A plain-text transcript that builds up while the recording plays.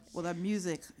Well, that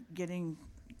music,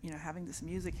 having this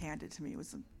music handed to me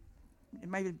it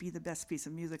might be the best piece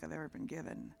of music I've ever been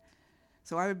given.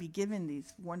 So I would be given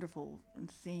these wonderful,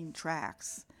 insane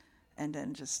tracks, and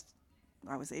then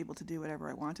I was able to do whatever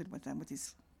I wanted with them, with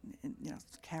these,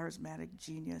 charismatic,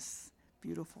 genius,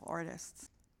 beautiful artists.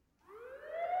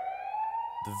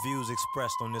 The views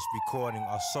expressed on this recording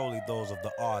are solely those of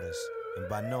the artist, and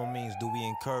by no means do we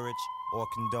encourage or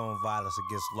condone violence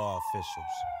against law officials.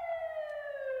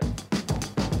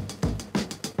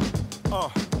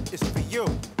 It's for you.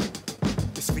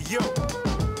 It's for you.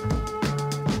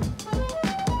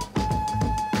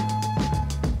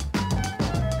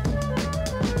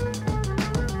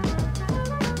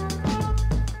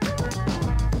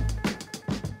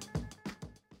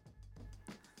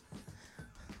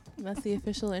 That's the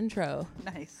official intro.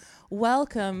 Nice.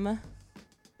 Welcome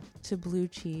to Blue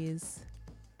Cheese.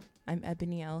 I'm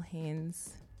Ebony L.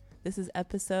 Haynes. This is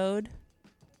episode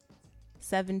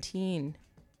 17,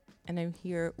 and I'm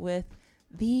here with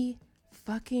the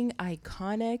fucking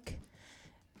iconic.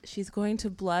 She's going to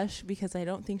blush because I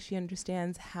don't think she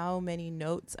understands how many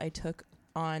notes I took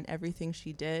on everything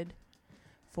she did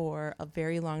for a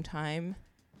very long time.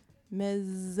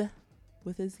 Ms.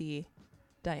 with a Z,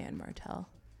 Diane Martel.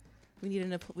 We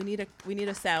need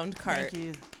a sound card. Thank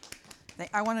you.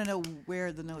 I want to know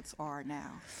where the notes are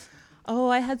now. Oh,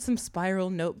 I had some spiral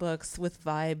notebooks with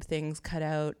vibe things cut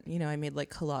out. I made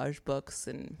like collage books,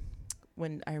 and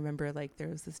when I remember there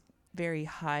was this very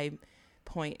high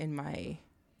point in my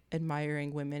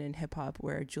admiring women in hip hop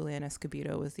where Julian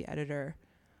Escobedo was the editor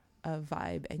of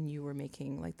Vibe, and you were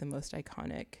making the most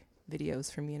iconic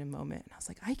videos for me in a moment. And I was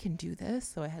like, I can do this.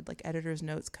 So I had editor's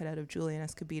notes cut out of Julian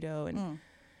Escobedo and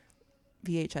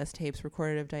VHS tapes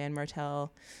recorded of Diane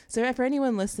Martel. So for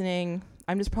anyone listening,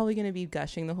 I'm just probably going to be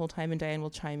gushing the whole time, and Diane will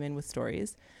chime in with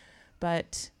stories.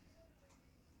 But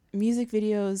music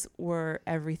videos were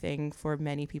everything for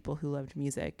many people who loved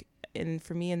music. And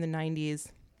for me in the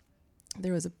 90s,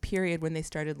 there was a period when they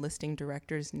started listing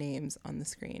directors' names on the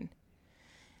screen.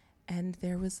 And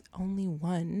there was only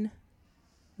one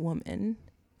woman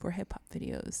for hip-hop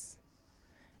videos.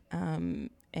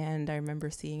 And I remember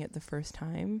seeing it the first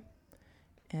time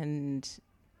and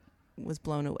was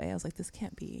blown away. I was like, that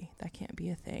can't be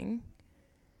a thing.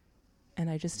 And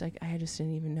I just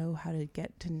didn't even know how to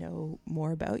get to know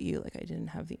more about you. I didn't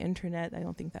have the internet. I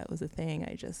don't think that was a thing.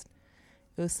 It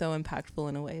was so impactful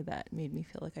in a way that made me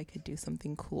feel like I could do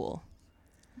something cool.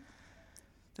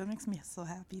 That makes me so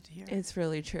happy to hear. It's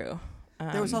really true.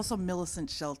 There was also Millicent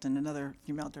Shelton, another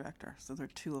female director. So there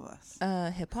are two of us.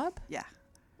 Hip hop? Yeah.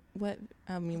 What?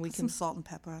 We can Salt and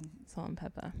Pepper. Salt and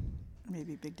Pepper.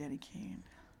 Maybe Big Daddy Kane.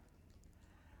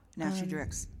 Now she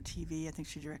directs TV. I think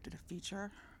she directed a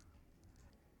feature.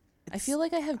 I feel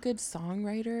like I have good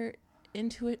songwriter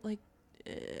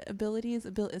abilities.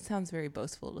 It sounds very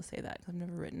boastful to say that because I've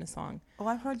never written a song. Oh,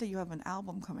 I've heard that you have an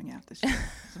album coming out this year,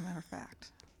 as a matter of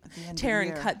fact. At the end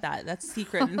Taryn, of the year. cut that. That's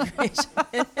secret information.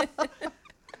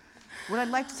 What I'd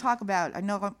like to talk about, I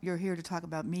know you're here to talk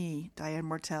about me, Diane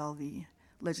Martel, the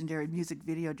legendary music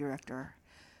video director,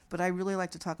 but I really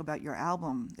like to talk about your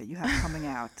album that you have coming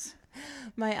out.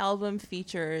 My album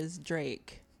features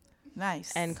Drake.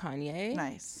 Nice. And Kanye.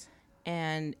 Nice.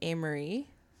 And Amerie.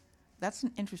 That's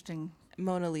an interesting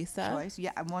Mona Lisa. choice.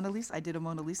 Yeah, Mona Lisa. I did a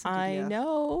Mona Lisa I video.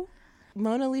 know.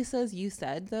 Mona Lisa's You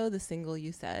Said, though, the single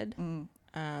You Said,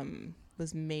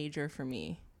 was major for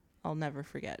me. I'll never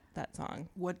forget that song.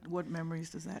 What memories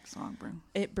does that song bring?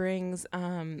 It brings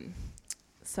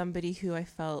somebody who I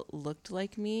felt looked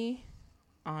like me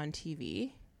on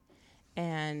TV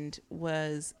and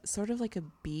was sort of like a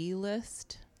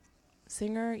B-list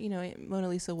singer. Mona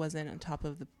Lisa wasn't on Top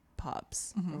of the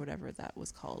Pops or whatever that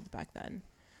was called back then,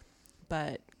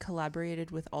 but collaborated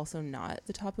with also not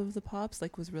the Top of the Pops,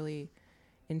 was really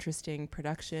interesting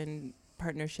production,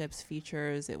 partnerships,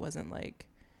 features. It wasn't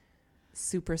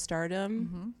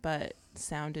superstardom, but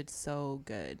sounded so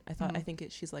good. I think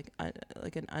she's like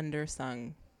an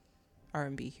undersung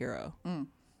R&B hero.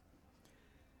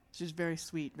 She's very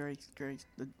sweet, very, very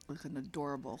looking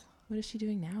adorable. What is she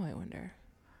doing now, I wonder?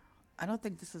 I don't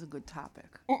think this is a good topic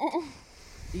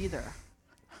either.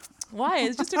 Why?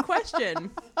 It's just a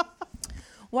question.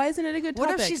 Why isn't it a good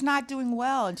topic? What if she's not doing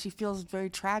well and she feels very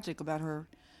tragic about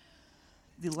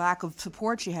the lack of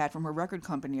support she had from her record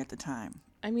company at the time?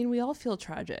 I mean, we all feel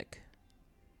tragic.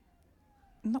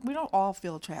 No, we don't all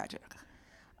feel tragic.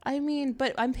 I mean,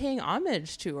 but I'm paying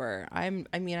homage to her. I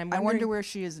wonder where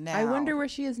she is now. I wonder where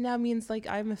she is now means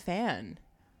I'm a fan.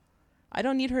 I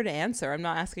don't need her to answer. I'm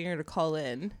not asking her to call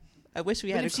in. I wish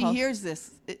we had. But if she hears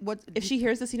this, if she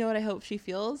hears this, you know what I hope she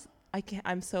feels?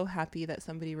 I'm so happy that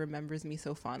somebody remembers me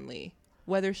so fondly,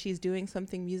 whether she's doing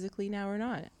something musically now or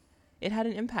not. It had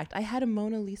an impact. I had a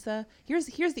Mona Lisa. Here's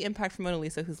the impact for Mona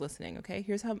Lisa who's listening, okay?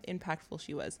 Here's how impactful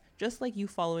she was. Just like you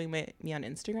following me on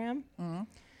Instagram,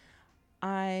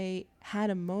 I had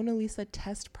a Mona Lisa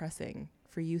test pressing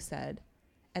for You Said,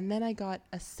 and then I got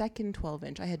a second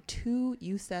 12-inch. I had 2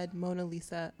 You Said Mona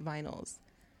Lisa vinyls.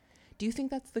 Do you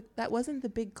think that wasn't the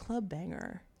big club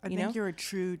banger? I think you're a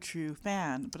true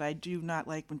fan, but I do not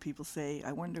like when people say,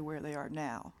 I wonder where they are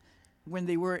now, when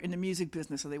they were in the music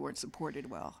business or they weren't supported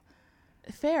well.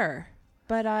 Fair,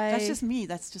 but That's just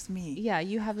me. Yeah,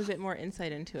 you have a bit more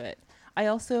insight into it. I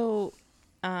also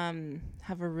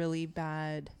have a really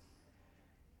bad...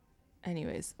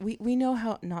 Anyways, we know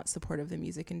how not supportive the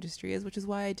music industry is, which is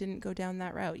why I didn't go down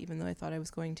that route, even though I thought I was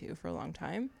going to for a long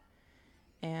time.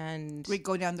 And we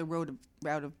go down the route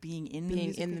of being in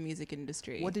the music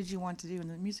industry. What did you want to do in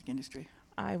the music industry?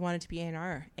 I wanted to be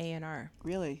A&R.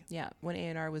 Really? Yeah, when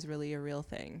A&R was really a real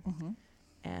thing. Mm-hmm.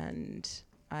 And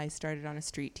I started on a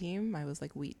street team. I was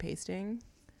like wheat pasting.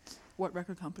 What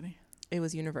record company? It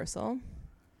was Universal.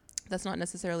 That's not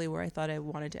necessarily where I thought I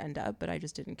wanted to end up, but I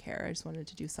just didn't care. I just wanted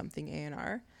to do something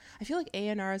A&R. I feel like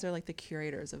A&Rs are like the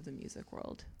curators of the music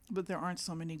world. But there aren't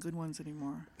so many good ones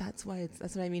anymore. That's what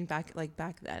I mean back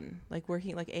then. Like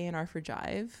working like A&R for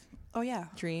Jive. Oh yeah.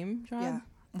 Dream job. Yeah.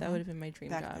 That would have been my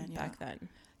dream back job then, back then.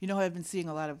 You know, I've been seeing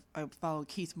I follow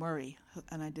Keith Murray,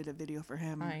 and I did a video for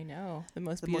him. I know. The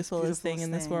most beautiful thing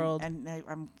in this world. And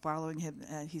I'm following him.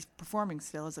 He's performing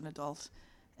still as an adult,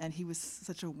 and he was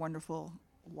such a wonderful,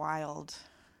 wild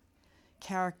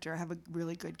character. I have a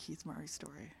really good Keith Murray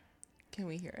story. Can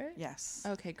we hear it? Yes.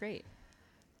 Okay, great.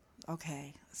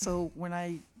 Okay. So when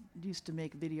I used to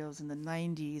make videos in the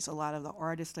 90s, a lot of the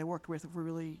artists I worked with were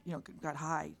really, got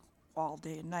high all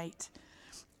day and night,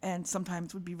 and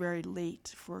sometimes would be very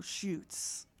late for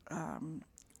shoots,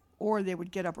 or they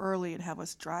would get up early and have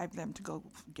us drive them to go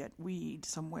get weed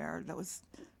somewhere that was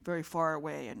very far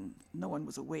away, and no one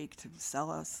was awake to sell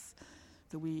us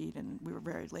the weed, and we were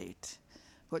very late.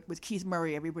 But with Keith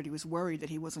Murray, everybody was worried that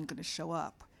he wasn't going to show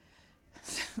up.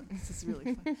 This is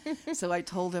really fun. So I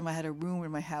told him I had a room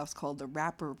in my house called the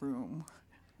Rapper Room,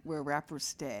 where rappers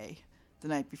stay the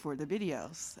night before the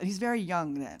videos. And he's very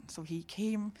young then, so he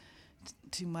came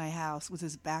to my house with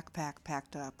his backpack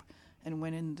packed up and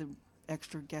went in the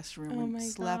extra guest room and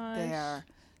slept there.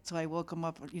 So I woke him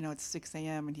up, at 6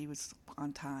 a.m. and he was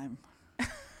on time.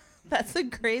 That's a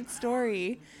great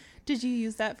story. Did you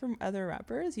use that from other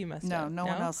rappers? You must have. No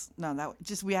one else. No,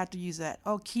 we had to use that.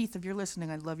 Oh, Keith, if you're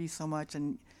listening, I love you so much,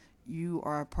 and you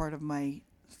are a part of my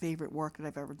favorite work that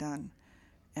I've ever done,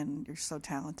 and you're so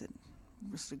talented.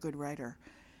 You're just a good writer.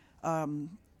 No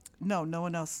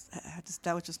one else.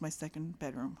 That was just my second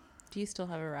bedroom. Do you still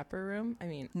have a rapper room? I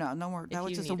mean, no more. That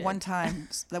was just a one-time.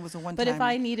 That was a one-time. But if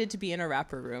I needed to be in a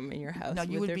rapper room in your house, no,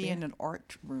 you would be in an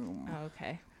art room. Oh,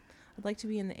 okay. I'd like to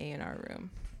be in the A&R room.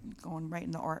 Going right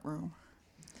in the art room.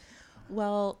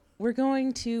 Well, we're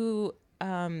going to,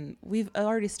 we've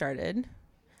already started,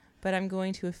 but I'm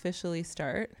going to officially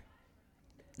start.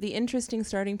 The interesting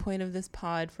starting point of this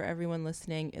pod for everyone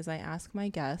listening is I ask my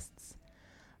guests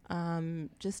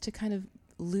just to kind of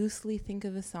loosely think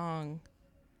of a song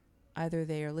either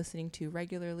they are listening to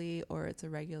regularly or it's a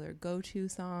regular go-to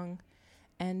song.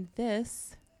 And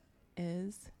this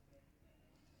is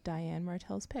Diane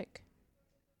Martel's pick.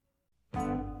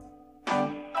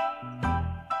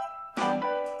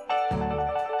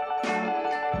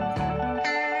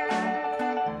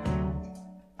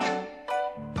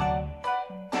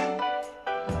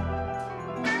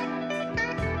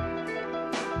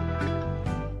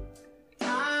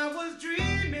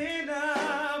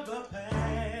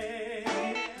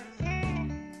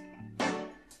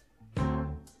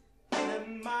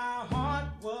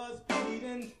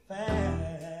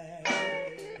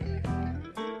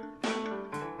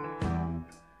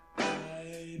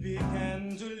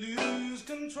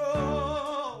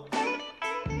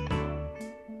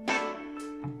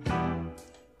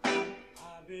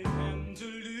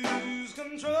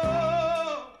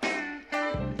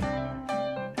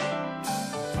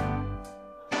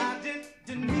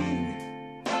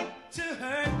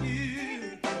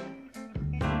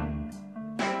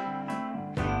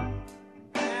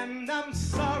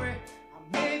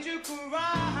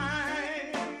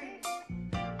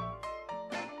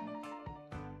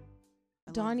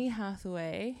 Donny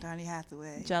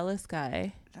Hathaway. Jealous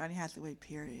Guy. Donny Hathaway,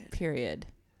 period.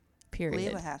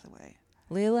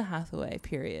 Layla Hathaway,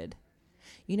 period.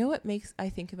 You know what I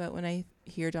think about when I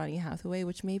hear Donny Hathaway,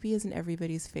 which maybe isn't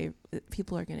everybody's favorite.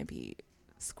 People are going to be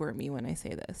squirmy when I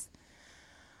say this.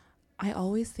 I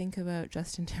always think about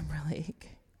Justin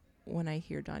Timberlake when I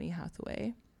hear Donny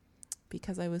Hathaway,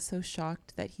 because I was so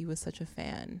shocked that he was such a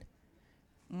fan.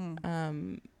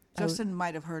 Justin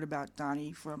might have heard about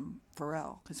Donny from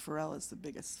Pharrell, because Pharrell is the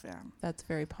biggest fan. That's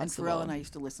very possible. And Pharrell and I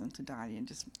used to listen to Donny, and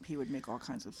he would make all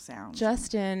kinds of sounds.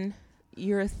 Justin,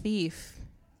 you're a thief.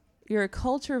 You're a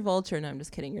culture vulture. No, I'm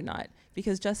just kidding. You're not.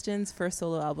 Because Justin's first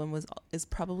solo album is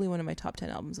probably one of my top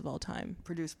 10 albums of all time.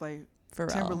 Produced by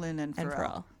Pharrell. Timberland and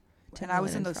Pharrell. And I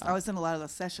was in those. I was in a lot of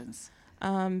those sessions.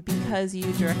 Because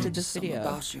you directed this video.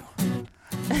 About you.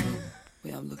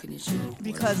 Yeah, I'm looking at you.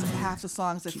 Because half the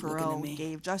songs that Keep looking at Pharrell me.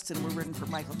 gave Justin were written for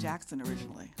Michael Jackson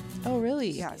originally. Oh, really?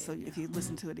 Yeah, so if you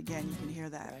listen to it again, you can hear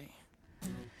that.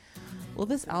 Right. Well,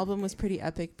 this album was pretty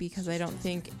epic because I don't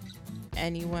think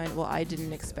I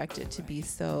didn't expect it to be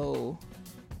so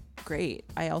great.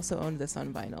 I also owned this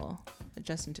on vinyl.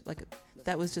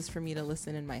 That was just for me to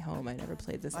listen in my home. I never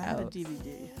played this I out. had a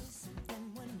DVD.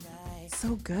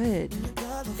 So good.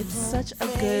 It's such a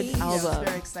good Yeah, album. it was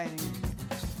very exciting.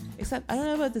 Except I don't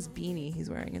know about this beanie he's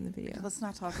wearing in the video. Let's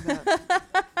not talk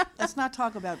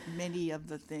about many of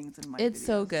the things in my It's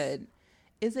so videos. good.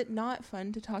 Is it not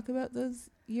fun to talk about those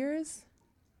years?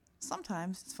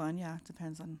 Sometimes it's fun, yeah. It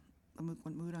depends on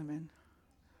what mood I'm in.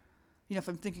 You know, if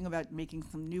I'm thinking about making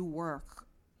some new work,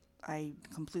 I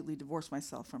completely divorce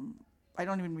myself from. I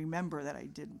don't even remember that I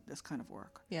did this kind of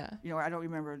work. Yeah. You know, I don't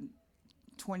remember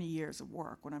 20 years of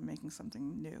work when I'm making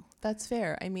something new. That's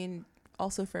fair. I mean,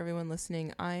 also for everyone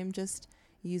listening, I'm just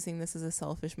using this as a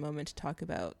selfish moment to talk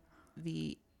about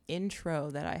the intro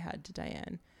that I had to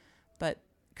Diane. But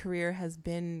career has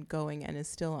been going and is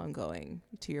still ongoing,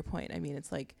 to your point. I mean, it's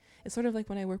sort of like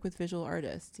when I work with visual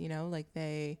artists, you know, like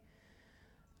they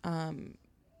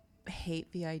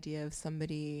hate the idea of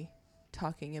somebody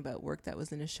talking about work that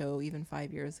was in a show even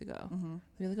 5 years ago. Mm-hmm.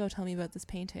 They're like, oh, tell me about this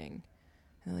painting.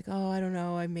 And they're like, oh, I don't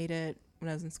know, I made it when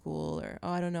I was in school, or oh,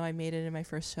 I don't know, I made it in my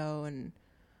first show and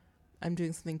I'm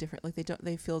doing something different. Like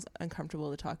they feel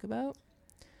uncomfortable to talk about.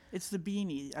 It's the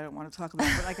beanie I don't want to talk about,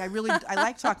 but I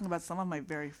like talking about some of my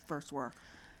very first work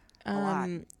a lot.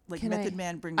 Like Method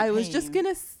Man, Bring the I Pain. was just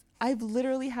gonna. I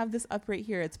literally have this up right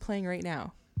here. It's playing right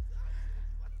now.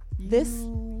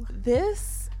 You-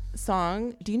 This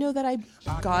song. Do you know that I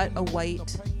got a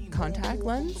white contact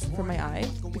lens for my eye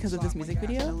because of this music I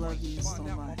video? love you so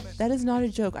much. That is not a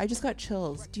joke. I just got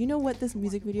chills. Do you know what this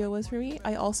music video was for me?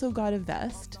 I also got a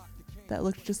vest that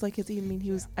looked just like his.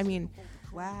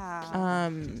 Wow.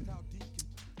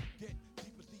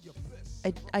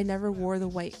 I never wore the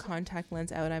white contact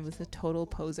lens out. I was a total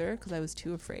poser because I was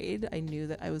too afraid. I knew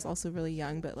that I was also really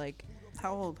young, but like,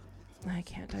 How old? I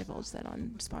can't divulge that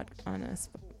on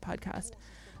a podcast.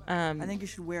 I think you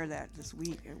should wear that this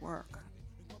week at work.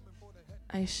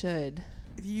 I should.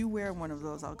 If you wear one of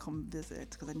those, I'll come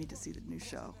visit because I need to see the new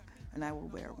show, and I will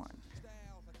wear one.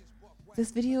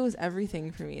 This video was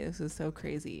everything for me. This was so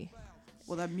crazy.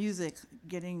 Well, that music,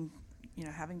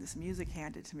 having this music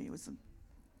handed to me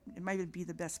it might be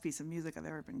the best piece of music I've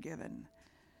ever been given.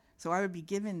 So I would be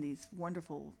given these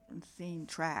wonderful, insane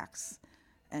tracks,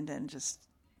 and then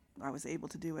I was able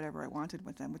to do whatever I wanted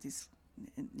with them with these,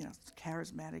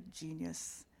 charismatic,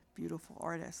 genius, beautiful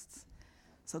artists.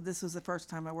 So this was the first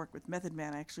time I worked with Method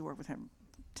Man. I actually worked with him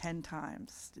 10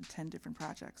 times, did 10 different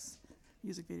projects,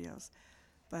 music videos.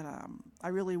 But I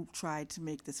really tried to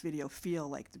make this video feel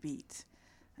like the beat,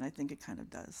 and I think it kind of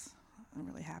does. I'm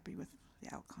really happy with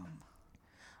the outcome.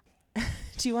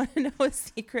 Do you want to know a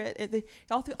secret?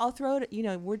 I'll throw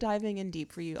it. We're diving in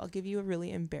deep for you. I'll give you a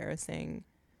really embarrassing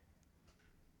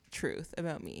truth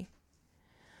about me.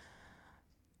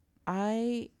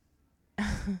 I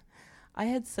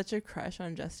had such a crush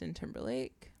on Justin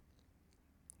Timberlake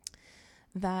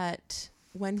that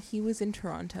when he was in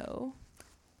Toronto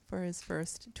for his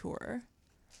first tour,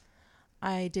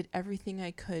 I did everything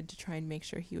I could to try and make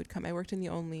sure he would come. I worked in the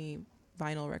only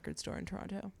vinyl record store in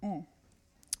Toronto.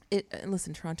 And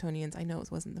listen, Torontonians, I know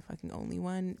it wasn't the fucking only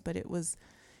one, but it was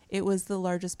the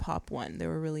largest pop one. There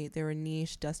were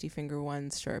niche, Dusty Finger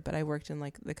ones, sure, but I worked in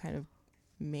like the kind of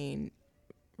main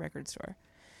record store.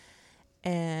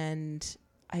 And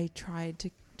I tried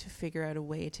to figure out a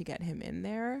way to get him in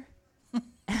there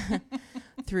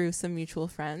through some mutual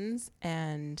friends.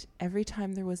 And every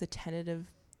time there was a tentative,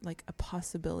 like a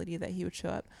possibility that he would show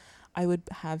up, I would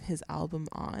have his album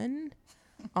on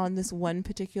this one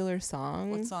particular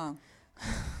song. What song?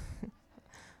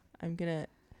 I'm going to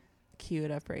cue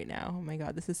it up right now. Oh my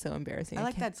God, this is so embarrassing. I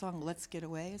like that song, Let's Get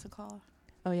Away, is it called?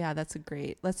 Oh yeah, that's a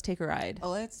great. Let's Take a Ride.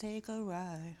 Oh, let's take a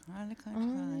ride on the country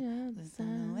line.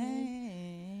 Listen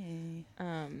away.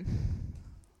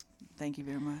 Thank you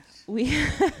very much. We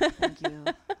Thank you.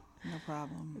 No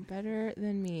problem. Better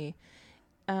than me.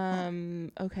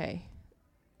 Okay.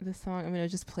 The song, I'm going to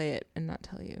just play it and not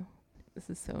tell you. This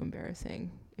is so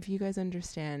embarrassing. If you guys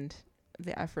understand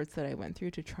the efforts that I went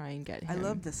through to try and get him. I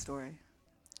love this story.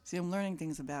 See, I'm learning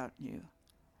things about you.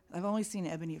 I've only seen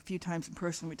Ebony a few times in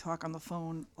person. We talk on the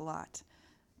phone a lot.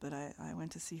 But I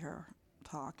went to see her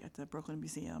talk at the Brooklyn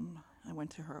Museum. I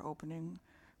went to her opening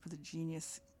for the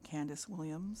Genius Candace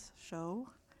Williams show.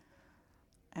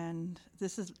 And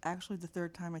this is actually the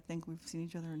third time I think we've seen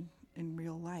each other in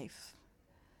real life.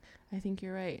 I think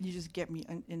you're right. You just get me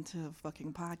into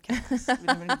fucking podcasts. We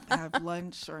don't even have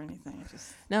lunch or anything.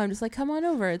 No, I'm just like, come on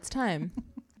over. It's time.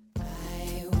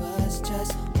 I was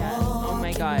just Yes. Oh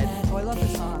my God. Oh, I love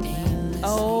this song.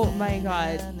 Oh my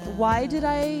God. Why did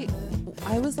I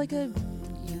was like a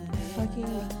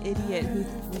fucking idiot who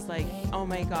was like, oh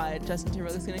my God, Justin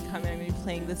Timberlake's gonna come and I'm gonna be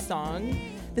playing this song.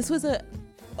 This was a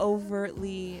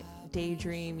overtly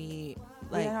daydreamy,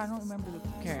 like. Yeah, I don't remember the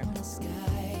Okay.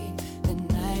 sky the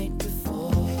night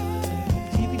before.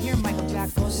 You can hear Michael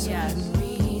Jackson. Yes.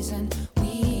 Reason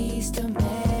we still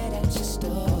met at your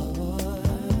store.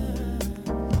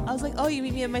 I was like, oh, you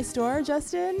meet me at my store,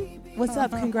 Justin? What's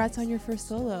up? Congrats on your first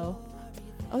solo.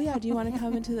 Oh yeah, do you want to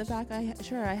come into the back?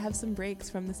 Sure, I have some breaks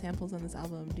from the samples on this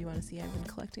album. Do you want to see? I've been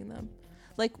collecting them.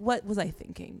 Like, what was I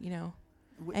thinking, you know?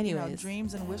 Anyways.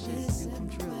 Dreams and wishes do come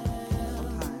true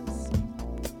sometimes.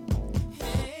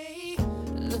 Hey,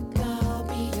 look, I'll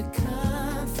be your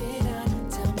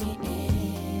confidant. Tell me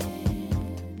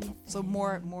anything. So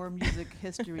more music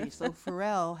history. So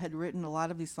Pharrell had written a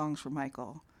lot of these songs for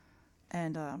Michael,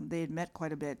 and they had met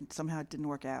quite a bit. And somehow it didn't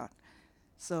work out.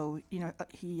 So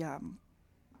he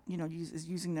is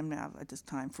using them now at this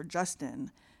time for Justin,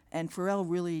 and Pharrell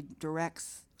really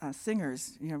directs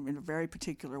singers, in a very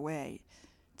particular way,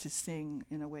 to sing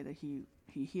in a way that he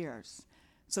hears.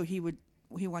 So he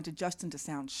wanted Justin to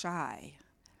sound shy.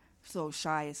 So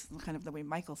shy is kind of the way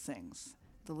Michael sings,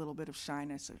 the little bit of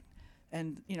shyness,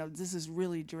 and this is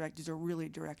really direct. These are really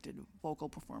directed vocal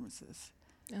performances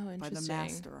Oh, interesting. by the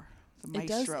master, the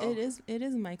maestro. It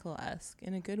is Michael-esque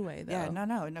in a good way, though. Yeah,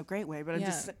 no, in a great way. But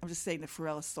Yeah. I'm just saying that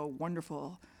Pharrell is so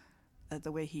wonderful at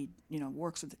the way he,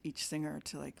 works with each singer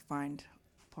to find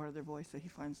part of their voice that he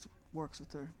finds works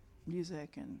with their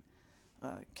music and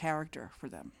character for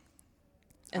them.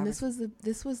 And this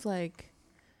was like,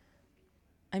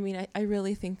 I mean, I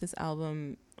really think this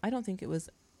album, I don't think it was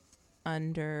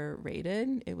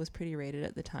underrated. It was pretty rated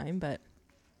at the time, but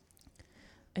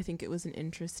I think it was an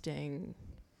interesting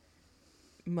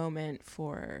moment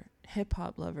for hip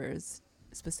hop lovers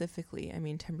specifically. I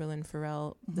mean, Timberland,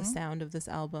 Pharrell, the sound of this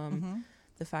album,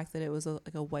 the fact that it was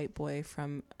like a white boy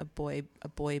from a boy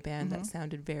band that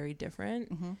sounded very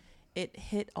different. It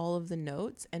hit all of the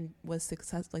notes and was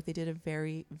successful. Like, they did a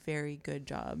very, very good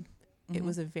job. It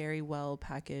was a very well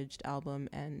packaged album,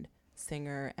 and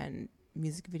singer and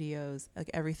music videos, like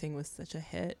everything was such a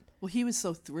hit. Well, he was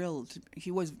so thrilled. He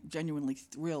was genuinely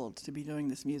thrilled to be doing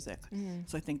this music.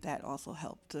 So I think that also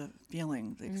helped the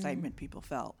feeling, the excitement people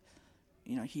felt.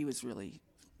 He was really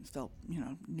felt,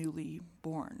 newly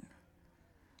born.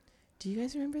 Do you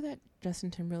guys remember that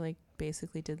Justin Timberlake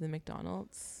basically did the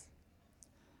McDonald's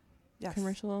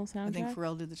commercial soundtrack? I think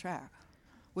Pharrell did the track.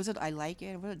 Was it I Like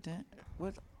It?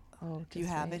 What? Oh, Do you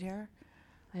have it here?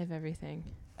 I have everything.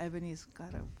 Ebony's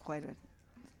got quite a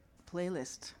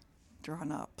playlist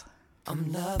drawn up.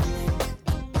 I'm loving it.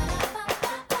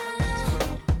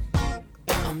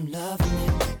 I'm loving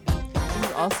it. This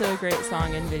is also a great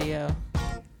song and video.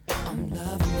 I'm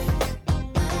loving it.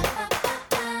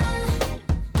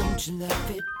 Don't you love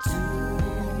it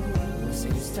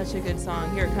too? Such a good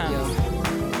song. Here it comes.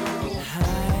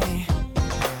 Hi,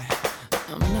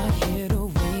 I'm not here to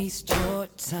waste your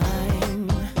time.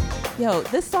 Yo,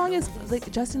 this song is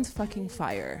like Justin's fucking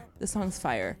fire. This song's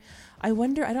fire. I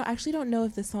wonder, I don't know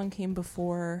if this song came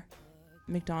before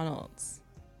McDonald's,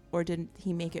 or did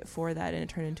he make it for that and it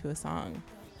turned into a song?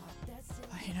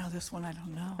 This one I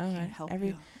don't know. Okay. I can't help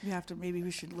you. You have to. Maybe we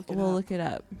should look it up. We'll look it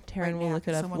up. Taryn Right will now. look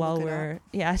it up Someone while look it we're up.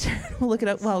 yeah. Taryn will look it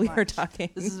up while we were talking.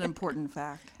 This is an important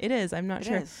fact. It is. I'm not It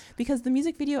sure is. because the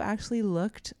music video actually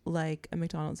looked like a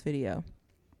McDonald's video.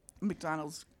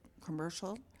 McDonald's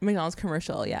commercial. McDonald's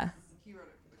commercial, yeah.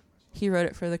 He wrote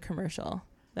it for the commercial.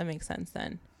 That makes sense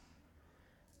then.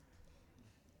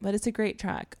 But it's a great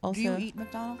track. Also, Do you eat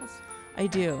McDonald's? I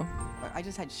do. I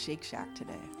just had Shake Shack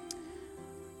today.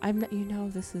 I'm not.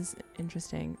 This is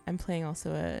interesting. I'm playing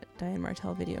also a Diane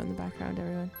Martell video in the background.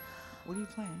 Everyone. What are you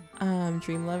playing?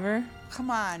 Dream Lover. Come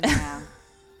on now.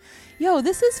 Yo,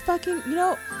 this is fucking,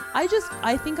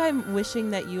 I think I'm wishing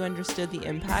that you understood the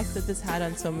impact that this had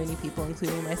on so many people,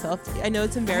 including myself. I know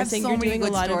it's embarrassing. I have so You're many doing a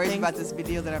good lot of stories things. about this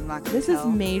video that I'm not going to This is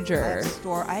tell. major.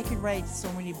 I could write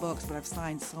so many books, but I've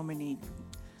signed so many,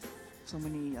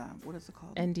 what is it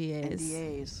called? NDAs.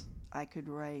 NDAs. I could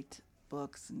write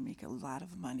books and make a lot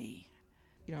of money.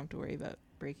 You don't have to worry about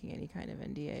breaking any kind of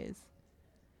NDAs.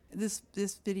 This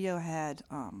video had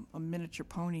a miniature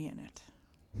pony in it.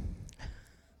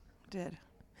 Did.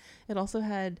 It also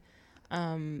had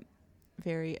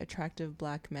very attractive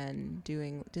black men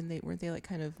weren't they like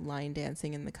kind of line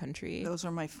dancing in the country? Those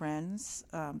are my friends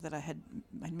that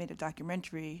I made a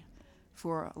documentary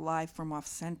for Live from Off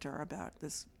Center about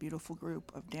this beautiful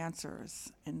group of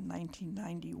dancers in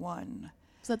 1991.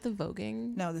 Was that the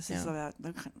voguing? No, this is about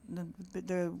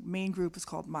the main group is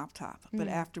called Mop Top. But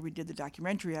after we did the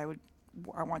documentary, I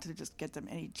wanted to just get them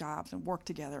any jobs and work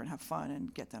together and have fun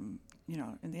and get them,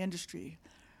 in the industry.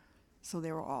 So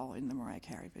they were all in the Mariah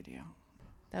Carey video.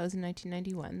 That was in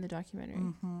 1991, the documentary.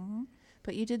 Mm-hmm.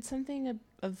 But you did something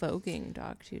a voguing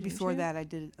doc too. Didn't Before you? that, I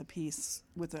did a piece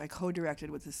I co-directed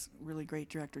with this really great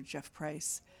director, Jeff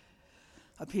Price,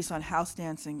 a piece on house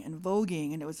dancing and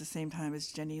voguing, and it was the same time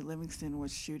as Jenny Livingston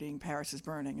was shooting Paris is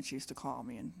Burning, and she used to call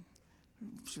me, and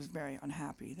she was very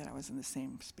unhappy that I was in the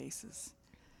same spaces.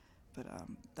 But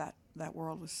that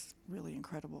world was really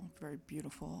incredible, very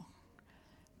beautiful,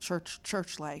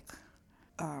 church-like.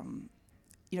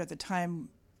 At the time,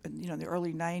 in the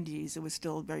early 90s, it was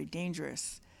still very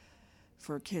dangerous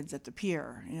for kids at the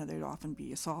pier. They'd often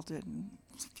be assaulted, and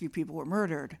a few people were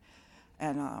murdered.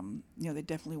 And they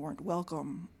definitely weren't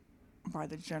welcome by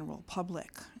the general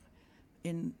public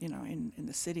in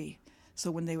the city.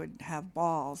 So when they would have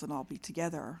balls and all be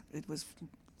together, it was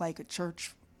like a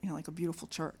church, like a beautiful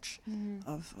church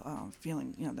of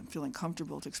feeling, them feeling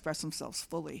comfortable to express themselves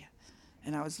fully.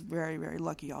 And I was very, very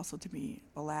lucky also to be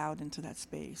allowed into that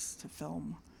space to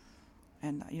film.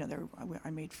 And I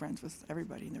made friends with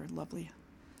everybody, and they were lovely.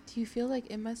 Do you feel like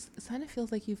it kind of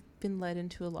feels like you've been led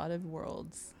into a lot of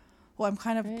worlds? Well, I'm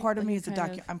kind of right? part of Like me you're is a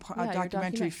kind of- a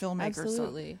documentary filmmaker.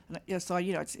 Absolutely. So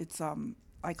it's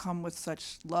I come with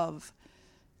such love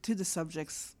to the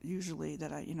subjects usually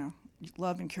that I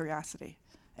love and curiosity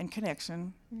and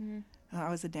connection. Mm-hmm. I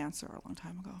was a dancer a long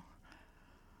time ago,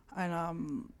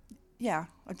 and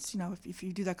it's if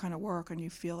you do that kind of work and you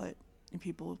feel it and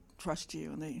people trust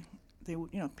you and they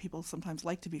people sometimes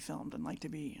like to be filmed and like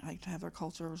to have their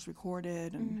cultures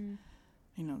recorded and.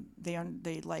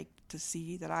 They like to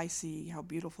see that I see how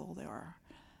beautiful they are.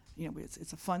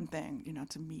 It's a fun thing,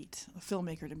 to meet a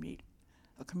filmmaker, to meet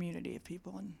a community of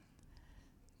people, and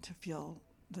to feel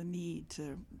the need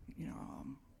to,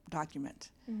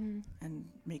 document and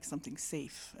make something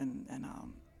safe and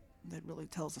that really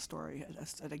tells a story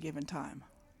at a given time.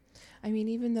 I mean,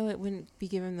 even though it wouldn't be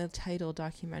given the title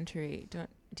documentary,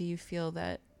 do you feel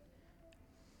that?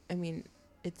 I mean,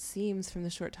 it seems from the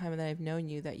short time that I've known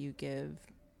you that you give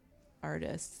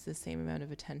artists the same amount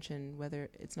of attention,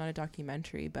 whether it's not a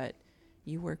documentary, but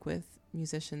you work with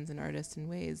musicians and artists in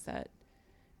ways that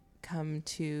come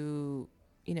to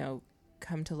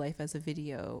life as a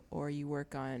video, or you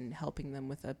work on helping them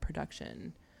with a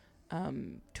production,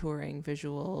 touring,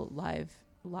 visual,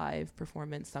 live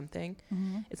performance, something.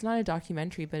 It's not a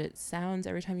documentary, but it sounds,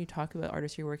 every time you talk about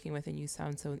artists you're working with and you're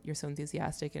so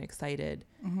enthusiastic and excited,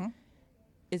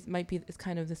 it's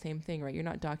kind of the same thing, right? You're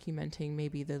not documenting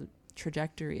maybe the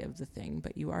trajectory of the thing,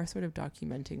 but you are sort of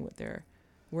documenting what they're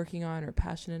working on or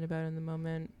passionate about in the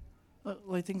moment. Well,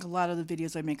 I think a lot of the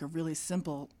videos I make are really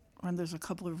simple, and there's a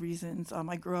couple of reasons.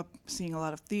 I grew up seeing a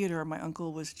lot of theater. My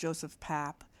uncle was Joseph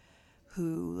Papp,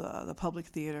 who the Public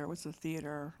Theater was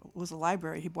a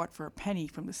library he bought for a penny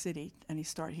from the city, and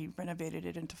he renovated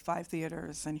it into 5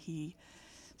 theaters, and he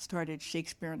started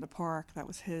Shakespeare in the Park. That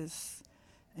was his.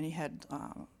 And he had,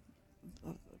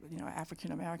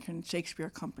 African American Shakespeare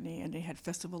Company, and they had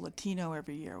Festival Latino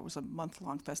every year. It was a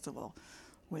month-long festival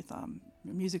with a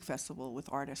music festival with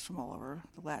artists from all over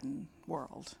the Latin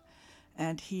world.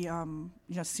 And he,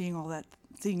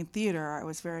 seeing theater, I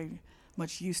was very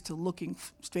much used to looking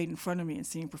straight in front of me and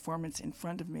seeing performance in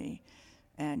front of me.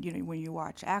 And when you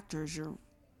watch actors, you're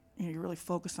really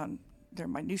focused on their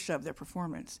minutia of their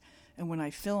performance. And when I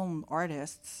film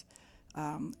artists,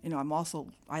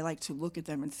 I like to look at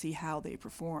them and see how they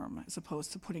perform, as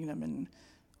opposed to putting them in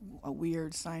a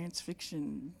weird science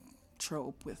fiction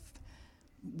trope with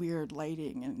weird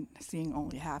lighting and seeing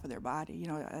only half of their body.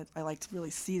 I like to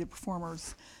really see the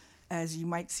performers as you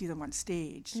might see them on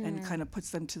stage, and kind of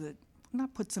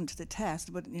not puts them to the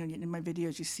test, but in my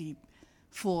videos you see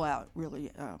full out, really,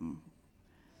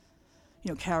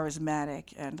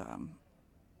 charismatic and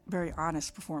very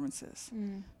honest performances.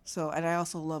 So, and I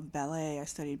also love ballet. I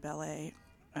studied ballet,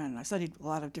 and I studied a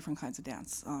lot of different kinds of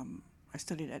dance. I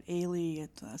studied at Ailey,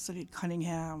 studied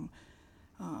Cunningham,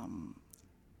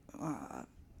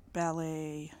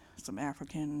 ballet, some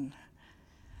African,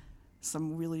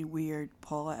 some really weird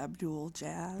Paula Abdul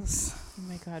jazz. Oh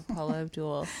my God, Paula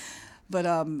Abdul. But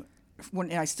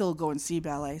when I still go and see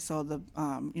ballet, so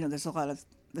there's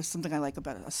something I like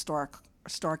about a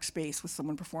stark space with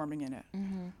someone performing in it.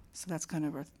 So that's kind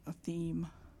of a theme.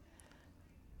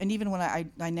 And even when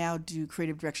I now do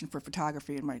creative direction for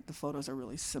photography, and the photos are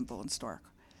really simple and stark.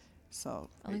 So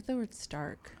I like the word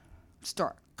stark.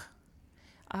 Stark.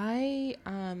 I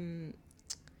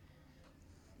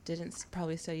didn't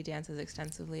probably study dance as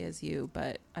extensively as you,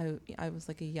 but I was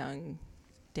like a young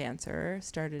dancer.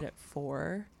 Started at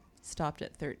 4, stopped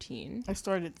at 13. I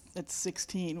started at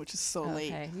 16, which is so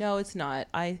late. Okay, no, it's not.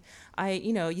 I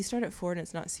you start at 4 and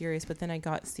it's not serious, but then I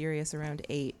got serious around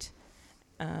 8.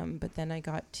 But then I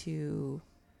got too.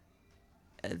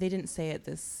 They didn't say it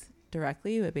this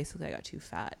directly, but basically I got too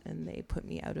fat, and they put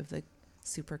me out of the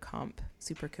super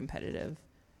competitive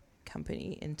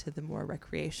company into the more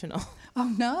recreational.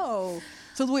 Oh no!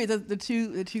 So wait, the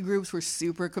two groups were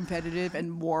super competitive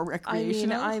and more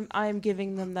recreational. I mean, I'm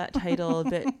giving them that title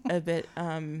a bit.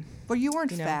 But you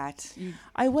weren't fat.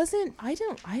 I wasn't. I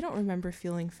don't remember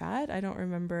feeling fat. I don't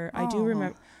remember. I do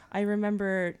remember. I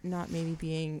remember not maybe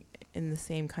being in the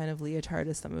same kind of leotard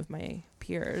as some of my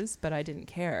peers, but I didn't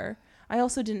care. I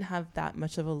also didn't have that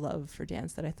much of a love for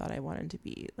dance that I thought I wanted to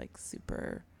be like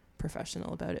super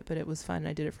professional about it, but it was fun.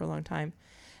 I did it for a long time.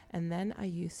 And then I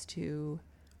used to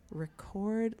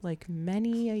record, like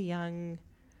many a young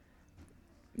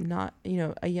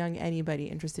anybody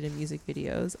interested in music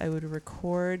videos. I would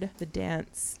record the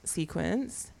dance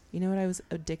sequence. You know what I was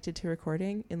addicted to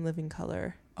recording? In living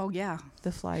color. Oh yeah,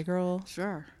 The Fly Girl.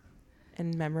 sure.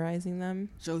 And memorizing them.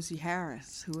 Josie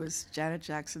Harris, who was Janet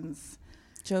Jackson's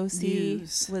Josie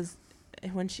muse. was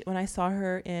when I saw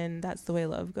her in That's the Way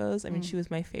Love Goes. I mean, she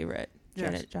was my favorite Yes.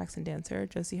 Janet Jackson dancer.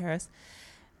 Josie Harris,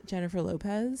 Jennifer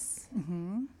Lopez,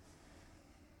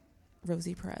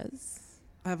 Rosie Perez.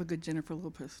 I have a good Jennifer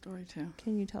Lopez story too.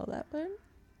 Can you tell that one?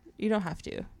 You don't have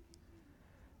to.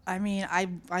 I mean,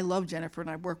 I love Jennifer, and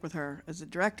I worked with her as a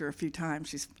director a few times.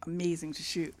 She's amazing to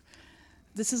shoot.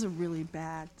 This is a really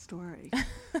bad story.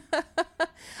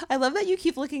 I love that you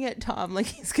keep looking at Tom like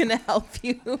he's gonna help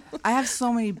you. I have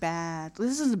so many bad.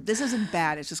 This isn't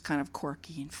bad. It's just kind of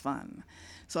quirky and fun.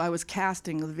 So I was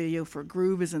casting the video for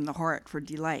 "Groove Is in the Heart" for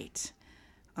Delight,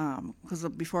 because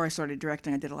before I started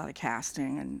directing, I did a lot of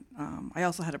casting, and I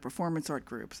also had a performance art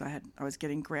group. So I was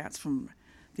getting grants from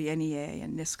the NEA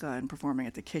and NISCA and performing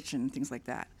at the Kitchen and things like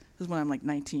that. This is when I'm like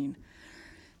 19.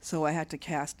 So I had to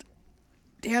cast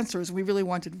dancers. We really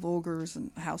wanted Vulgars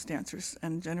and house dancers,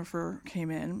 and Jennifer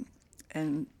came in,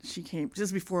 and she came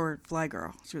just before Fly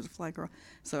Girl. She was a Fly Girl.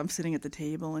 So I'm sitting at the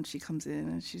table, and she comes in,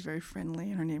 and she's very friendly,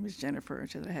 and her name is Jennifer,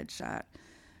 and she had a headshot.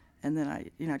 And then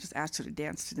I just asked her to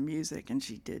dance to the music, and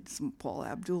she did some Paula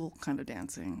Abdul kind of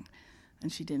dancing, and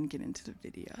she didn't get into the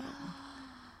video.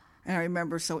 And I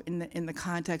remember, so in the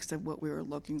context of what we were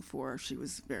looking for, she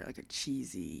was very like a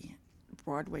cheesy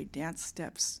Broadway dance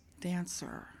steps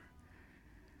dancer.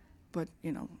 But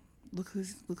look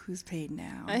who's paid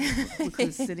now. Look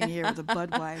who's sitting here with a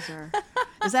Budweiser.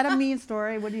 Is that a mean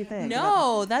story? What do you think?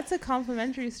 No, that's a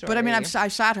complimentary story. But I mean, I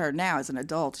shot her now as an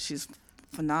adult. She's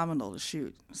phenomenal to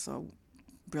shoot. So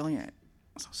brilliant,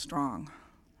 so strong.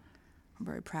 I'm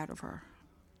very proud of her.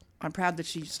 I'm proud that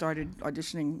she started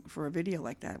auditioning for a video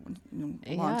like that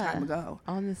a long time ago.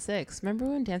 On the 6th. Remember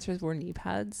when dancers wore knee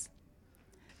pads?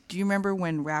 Do you remember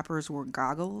when rappers wore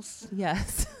goggles?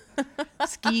 Yes.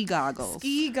 Ski goggles.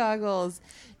 Ski goggles.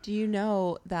 Do you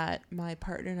know that my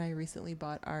partner and I recently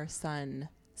bought our son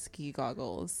ski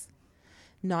goggles?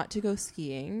 Not to go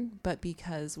skiing, but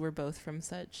because we're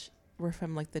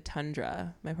from like the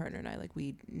tundra. My partner and I, like,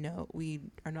 we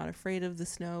are not afraid of the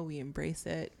snow. We embrace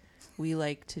it. We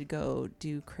like to go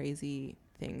do crazy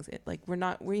things.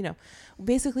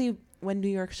 Basically when New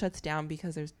York shuts down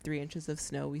because there's 3 inches of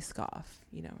snow, we scoff.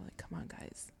 We're like, come on,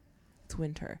 guys. It's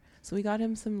winter. So we got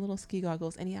him some little ski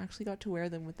goggles, and he actually got to wear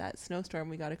them with that snowstorm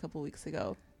we got a couple weeks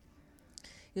ago.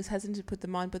 He was hesitant to put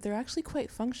them on, but they're actually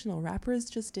quite functional. Rappers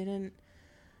just didn't,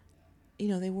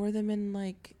 they wore them in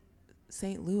like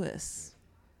St. Louis,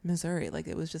 Missouri. Like,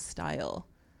 it was just style.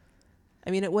 I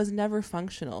mean, it was never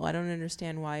functional. I don't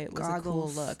understand why it was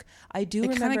Goggles. a cool look. I do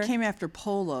remember. It kind of came after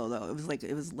polo, though.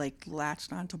 It was like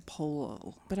latched onto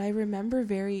polo. But I remember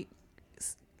very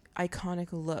iconic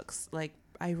looks. Like,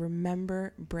 I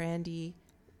remember Brandy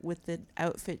with the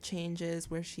outfit changes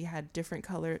where she had different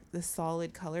color, the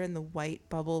solid color and the white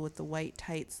bubble with the white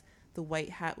tights, the white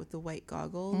hat with the white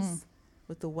goggles,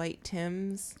 with the white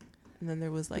Tims. And then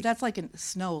there was But like, that's like a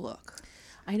snow look.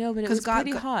 I know, but it was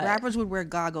pretty hot. Rappers would wear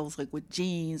goggles like with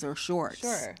jeans or shorts.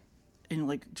 Sure. In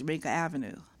like Jamaica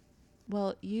Avenue.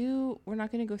 Well, we're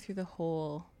not going to go through the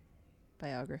whole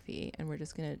biography, and we're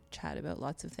just going to chat about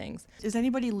lots of things. Is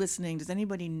anybody listening? Does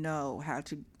anybody know how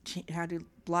to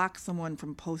block someone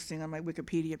from posting on my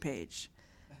Wikipedia page?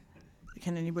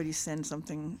 Can anybody send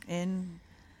something in?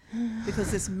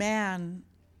 Because this man,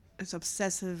 this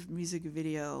obsessive music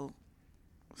video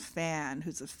fan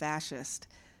who's a fascist,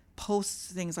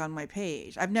 posts things on my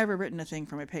page. I've never written a thing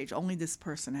for my page. Only this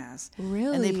person has.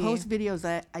 Really? And they post videos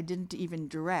that I didn't even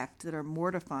direct that are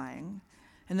mortifying.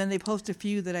 And then they post a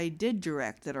few that I did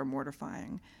direct that are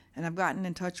mortifying. And I've gotten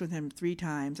in touch with him 3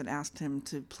 times and asked him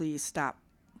to please stop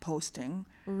posting.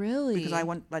 Really? Because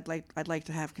I'd like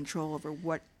to have control over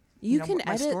what you can what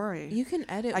my edit. story. You can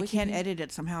edit. I can't edit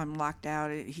it. Somehow I'm locked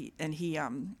out.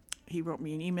 He wrote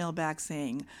me an email back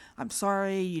saying, "I'm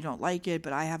sorry, you don't like it,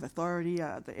 but I have authority.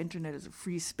 The internet is a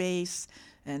free space,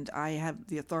 and I have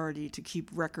the authority to keep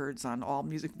records on all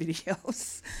music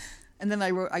videos." And then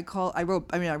I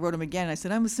wrote him again. I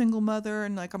said, "I'm a single mother,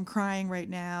 and like I'm crying right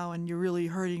now, and you're really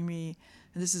hurting me,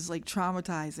 and this is like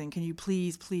traumatizing. Can you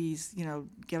please,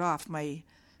 get off my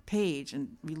page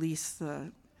and release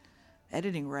the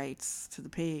editing rights to the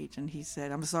page?" And he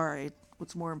said, "I'm sorry.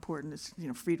 What's more important is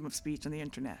freedom of speech on the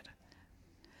internet."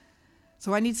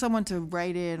 So I need someone to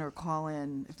write in or call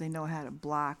in if they know how to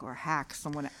block or hack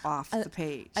someone off the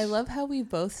page. I love how we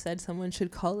both said someone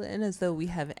should call in as though we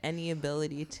have any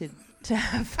ability to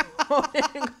have.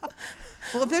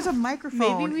 Well, if there's a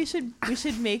microphone, maybe we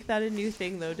should make that a new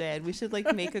thing though, Dad. We should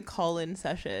make a call-in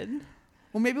session.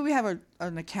 Well, maybe we have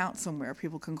an account somewhere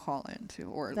people can call in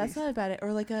to, or at That's least, not a bad,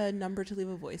 or like a number to leave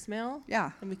a voicemail.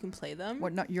 Yeah. And we can play them.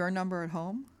 What? Not your number at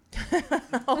home?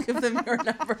 I'll give them your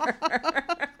number.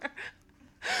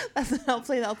 I'll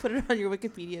play that. I'll put it on your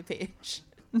Wikipedia page.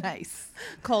 Nice.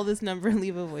 Call this number and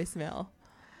leave a voicemail.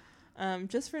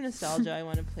 Just for nostalgia, I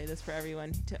want to play this for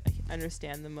everyone to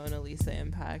understand the Mona Lisa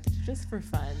impact, just for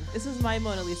fun. This is my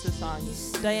Mona Lisa song.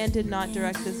 Diane did not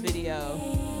direct this video,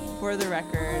 for the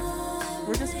record.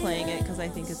 We're just playing it because I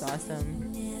think it's awesome.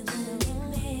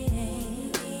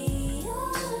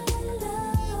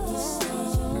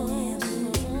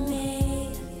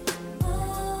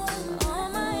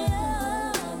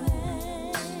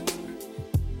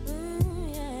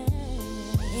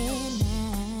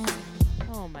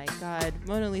 God,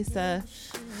 Mona Lisa.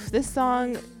 This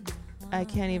song, I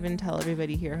can't even tell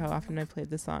everybody here how often I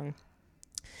played this song.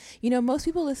 Most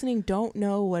people listening don't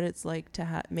know what it's like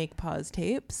to make pause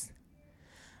tapes.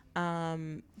 They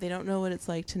don't know what it's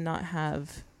like to not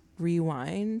have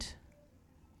rewind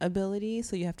ability,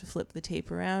 so you have to flip the tape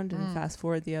around and fast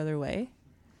forward the other way.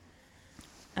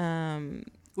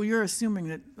 Well, you're assuming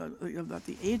that about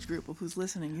the age group of who's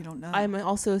listening, you don't know. I'm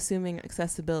also assuming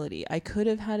accessibility. I could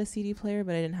have had a CD player,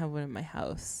 but I didn't have one in my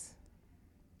house.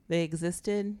 They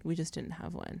existed, we just didn't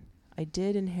have one. I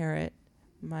did inherit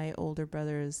my older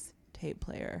brother's tape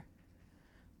player,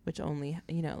 which only,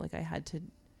 I had to,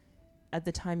 at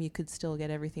the time you could still get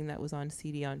everything that was on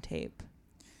CD on tape.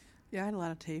 Yeah, I had a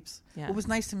lot of tapes. Yeah. It was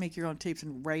nice to make your own tapes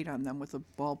and write on them with a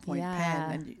ballpoint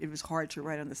pen, and it was hard to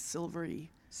write on the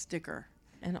silvery sticker.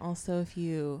 And also, if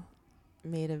you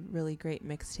made a really great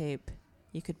mixtape,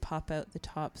 you could pop out the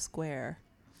top square,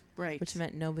 right? Which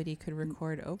meant nobody could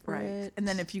record over it. And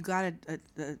then if you got a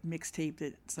mixtape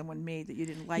that someone made that you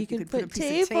didn't like, you could put put a piece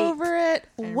tape of tape over it.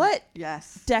 What?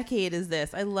 Yes. Decade is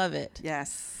this? I love it.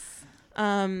 Yes.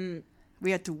 We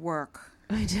had to work.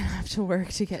 I did have to work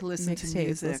to get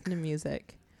mixtapes, listen to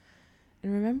music.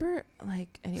 And remember,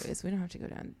 anyways, we don't have to go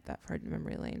down that far to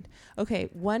memory lane. Okay,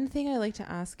 one thing I like to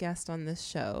ask guests on this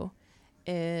show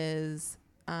is,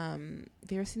 have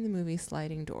you ever seen the movie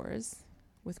Sliding Doors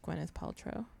with Gwyneth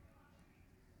Paltrow?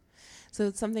 So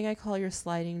it's something I call your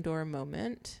sliding door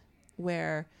moment,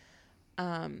 where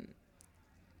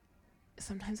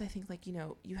sometimes I think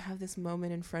you have this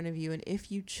moment in front of you, and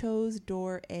if you chose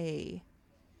door A,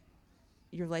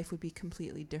 your life would be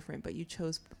completely different, but you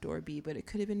chose door B, but it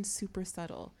could have been super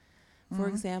subtle. For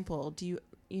example,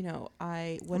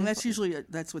 that's usually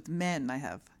that's with men. I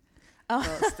have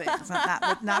those things,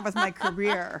 not with my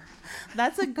career.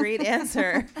 That's a great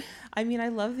answer. I mean, I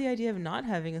love the idea of not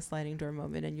having a sliding door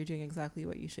moment, and you're doing exactly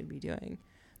what you should be doing.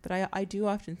 But I do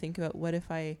often think about, what if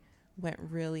I went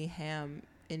really ham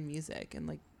in music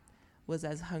and was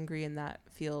as hungry in that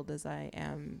field as I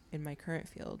am in my current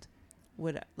field?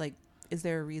 Is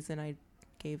there a reason I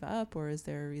gave up, or is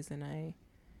there a reason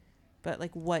but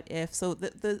like, what if? So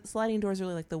the sliding door is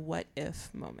really like the what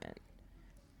if moment.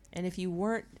 And if you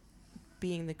weren't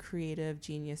being the creative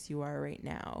genius you are right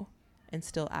now and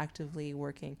still actively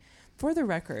working, for the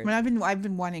record. I mean, I've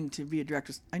been wanting to be a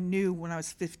director. I knew when I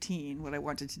was 15 what I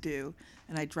wanted to do,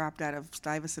 and I dropped out of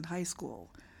Stuyvesant High School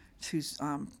to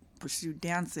pursue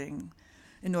dancing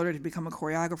in order to become a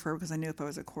choreographer, because I knew if I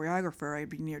was a choreographer, I'd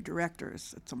be near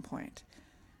directors at some point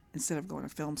instead of going to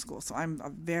film school. So I'm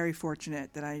very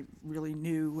fortunate that I really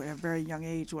knew at a very young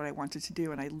age what I wanted to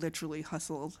do, and I literally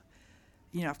hustled,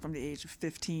 from the age of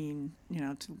 15,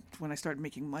 to when I started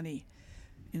making money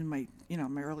in my,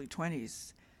 my early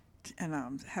 20s,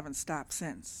 and haven't stopped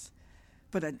since.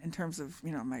 But in terms of,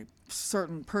 my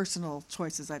certain personal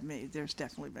choices I've made, there's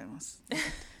definitely been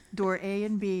door A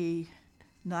and B,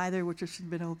 neither which should have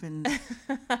been opened,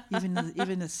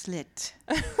 even a slit.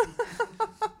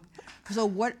 So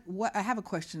what I have a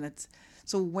question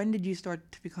so when did you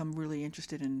start to become really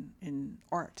interested in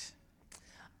art?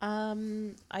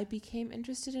 I became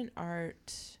interested in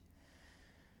art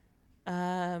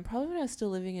probably when I was still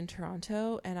living in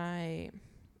Toronto, and I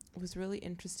was really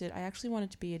interested. I actually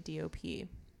wanted to be a DOP.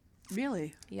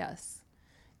 Really? Yes.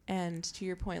 And to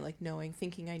your point, like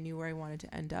thinking I knew where I wanted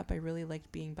to end up, I really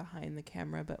liked being behind the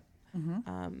camera, but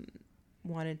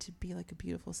wanted to be like a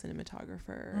beautiful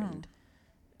cinematographer. And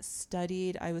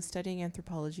I was studying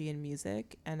anthropology and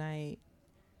music, and I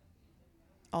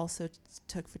also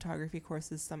took photography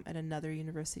courses at another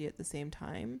university at the same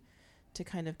time to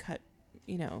kind of cut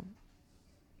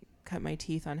my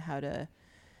teeth on how to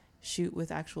shoot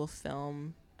with actual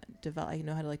film. I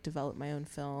know how to develop my own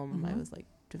film. I was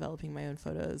developing my own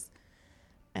photos,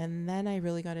 and then I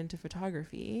really got into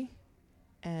photography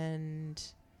and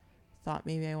thought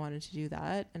maybe I wanted to do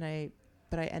that.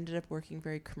 But I ended up working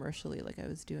very commercially. Like I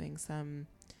was doing some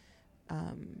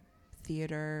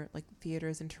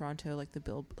theaters in Toronto,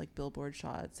 like billboard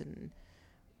shots, and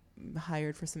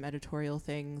hired for some editorial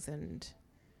things, and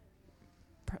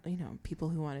people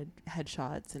who wanted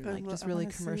headshots and just really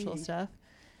commercial stuff.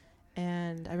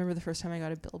 And I remember the first time I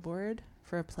got a billboard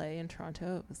for a play in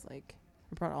Toronto, it was like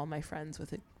I brought all my friends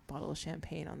with a bottle of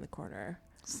champagne on the corner.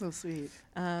 So sweet.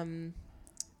 And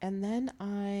then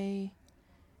I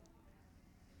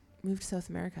moved to South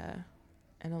America,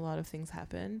 and a lot of things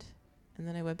happened. And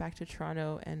then I went back to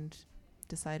Toronto and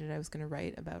decided I was going to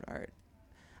write about art.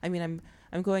 I mean,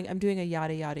 I'm doing a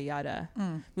yada, yada, yada.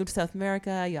 Moved to South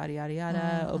America, yada, yada,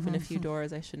 yada. Opened a few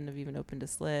doors I shouldn't have even opened a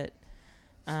slit.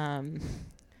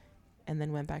 And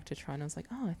then went back to Toronto. I was like,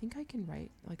 oh, I think I can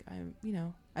write.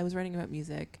 I was writing about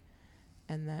music,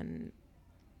 and then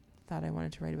thought I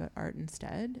wanted to write about art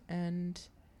instead. And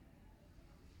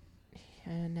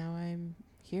now I'm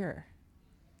here.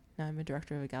 Now I'm a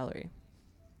director of a gallery.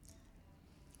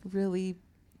 Really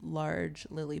large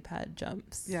lily pad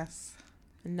jumps. Yes.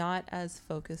 Not as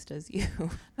focused as you.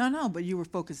 No, but you were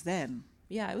focused then.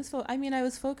 Yeah, I was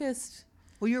focused.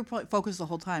 Well, you were probably focused the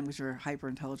whole time because you're hyper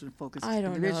intelligent, focused. I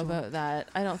don't know about that.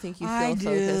 I don't think you feel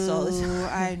focused all the time.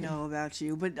 I know about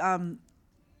you, but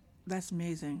that's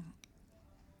amazing.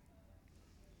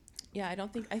 Yeah,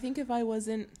 I think if I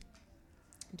wasn't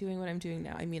doing what I'm doing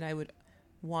now, I would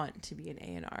want to be an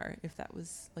A&R if that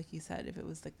was, like you said, if it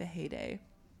was like the heyday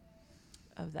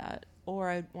of that, or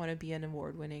I'd want to be an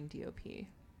award-winning DOP.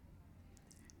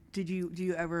 Do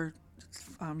you ever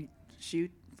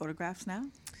shoot photographs now?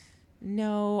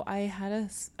 No, I had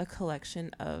a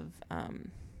collection of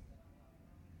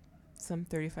some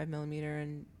 35 millimeter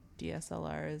and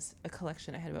DSLRs. A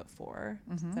collection I had about 4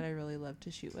 that I really loved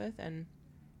to shoot with, and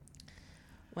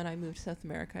when I moved to South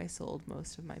America, I sold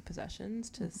most of my possessions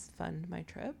to fund my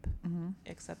trip,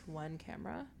 except one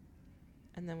camera.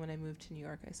 And then when I moved to New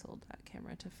York, I sold that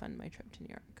camera to fund my trip to New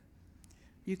York.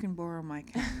 You can borrow my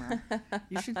camera.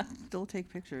 You should still take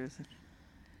pictures.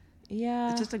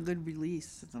 Yeah. It's just a good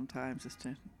release sometimes.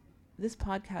 This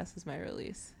podcast is my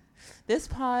release. This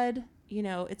pod,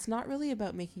 it's not really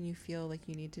about making you feel like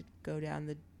you need to go down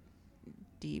the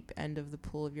deep end of the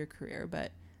pool of your career,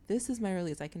 but this is my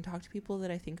release. I can talk to people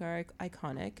that I think are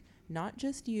iconic, not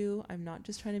just you. I'm not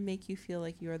just trying to make you feel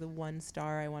like you're the one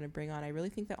star I want to bring on. I really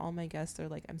think that all my guests are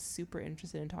I'm super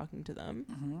interested in talking to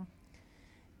them.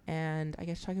 And I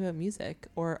get to talk about music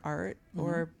or art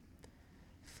or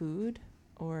food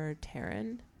or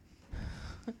Taryn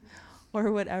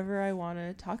or whatever I want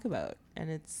to talk about. And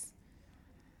it's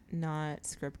not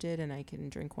scripted, and I can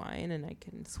drink wine and I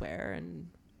can swear and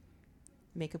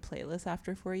make a playlist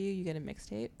after for you. You get a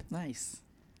mixtape. Nice.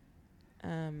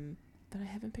 But I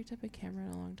haven't picked up a camera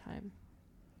in a long time.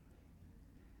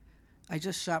 I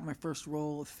just shot my first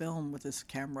roll of film with this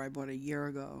camera I bought a year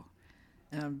ago,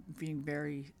 and I'm being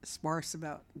very sparse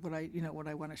about what I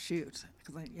want to shoot,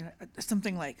 because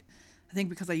something like, I think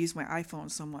because I use my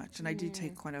iPhone so much, and I do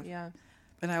take quite a, Yeah.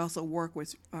 and I also work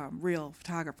with real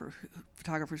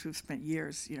photographers who've spent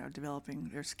years, developing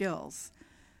their skills,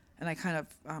 and I kind of,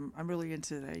 I'm really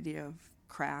into the idea of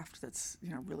craft that's,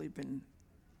 really been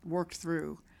worked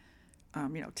through,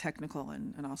 technical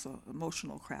and also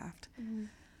emotional craft.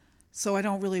 So I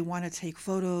don't really want to take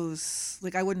photos.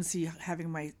 Like, I wouldn't see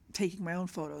taking my own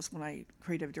photos when I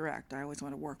creative direct. I always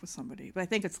want to work with somebody. But I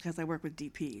think it's because I work with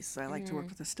DPs, so I like to work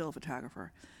with a still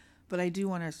photographer. But I do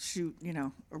want to shoot,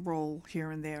 a roll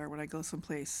here and there when I go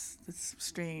someplace that's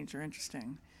strange or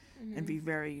interesting, and be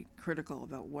very critical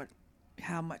about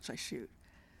how much I shoot.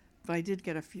 But I did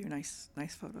get a few nice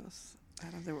photos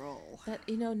out of the roll. That,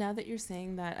 now that you're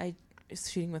saying that, I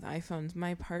shooting with iPhones,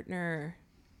 my partner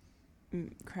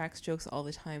cracks jokes all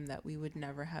the time that we would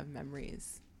never have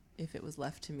memories if it was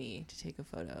left to me to take a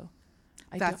photo.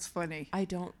 That's funny. I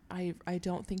don't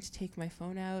think to take my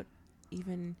phone out,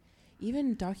 even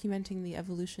documenting the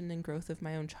evolution and growth of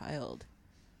my own child.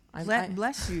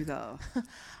 Bless you, though.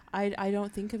 I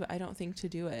don't think to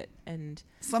do it. And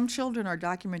some children are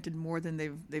documented more than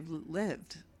they've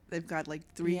lived. They've got like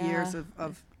 3 years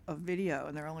of video,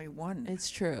 and they're only one. It's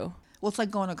true. Well, it's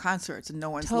like going to concerts and no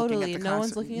one's Totally, looking at the concert. no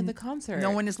one's looking at the concert. No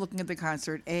one is looking at the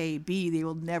concert. A, B, they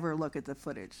will never look at the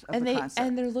footage of the concert.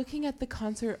 And they're looking at the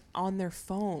concert on their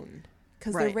phone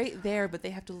because they're right there, but they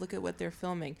have to look at what they're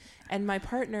filming. And my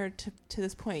partner, to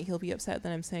this point, he'll be upset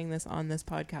that I'm saying this on this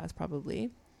podcast probably,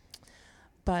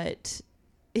 but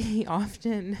he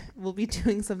often will be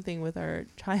doing something with our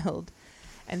child,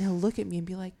 and he'll look at me and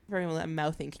be like, I'm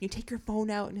mouthing, "Can you take your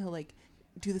phone out?" And he'll like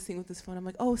do this thing with his phone. I'm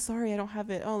like, "Oh, sorry, I don't have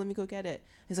it. Oh, let me go get it."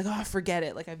 He's like, "Oh, forget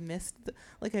it. Like I've missed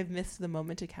the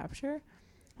moment to capture."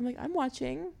 I'm like, "I'm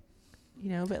watching,"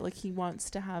 but like he wants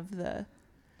to have the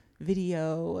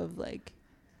video of like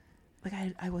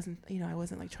I wasn't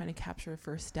like trying to capture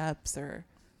first steps or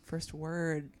first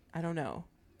word. I don't know.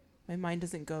 My mind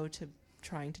doesn't go to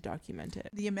trying to document it.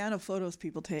 The amount of photos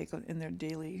people take in their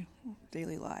daily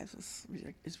lives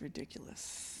is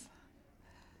ridiculous.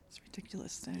 It's a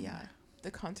ridiculous thing. Yeah. The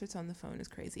concerts on the phone is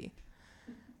crazy.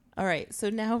 All right.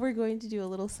 So now we're going to do a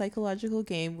little psychological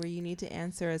game where you need to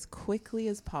answer as quickly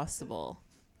as possible.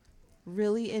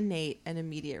 Really innate and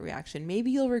immediate reaction.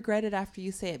 Maybe you'll regret it after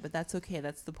you say it, but that's okay.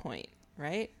 That's the point,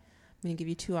 right? I'm going to give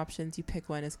you 2 options. You pick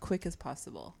one as quick as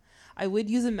possible. I would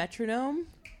use a metronome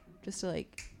just to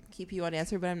like keep you on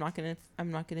answer, but I'm not going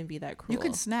to be that cruel. You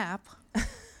can snap.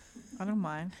 I don't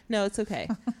mind. No, it's okay.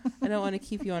 I don't want to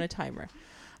keep you on a timer.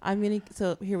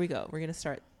 So here we go. We're going to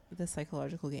start the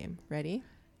psychological game. Ready?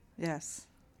 Yes.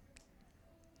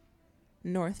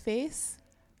 North Face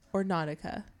or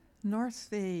Nautica? North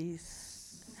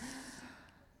Face.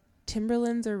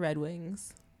 Timberlands or Red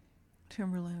Wings?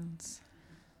 Timberlands.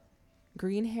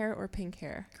 Green hair or pink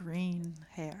hair? Green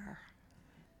hair.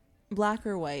 Black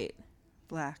or white?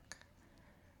 Black.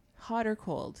 Hot or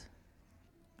cold?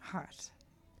 Hot.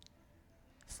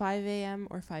 5 a.m.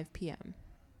 or 5 p.m.?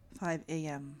 5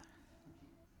 a.m.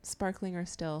 Sparkling or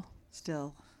still?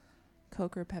 Still.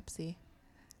 Coke or Pepsi?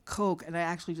 Coke, and I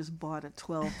actually just bought a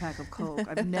 12-pack of Coke.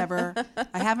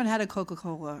 I haven't had a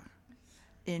Coca-Cola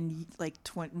in like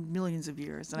millions of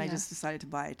years, and I just decided to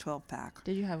buy a 12-pack.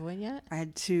 Did you have one yet? I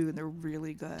had 2, and they're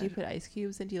really good. Do you put ice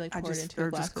cubes in? Do you like pour it into they're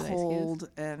a glass just with cold, ice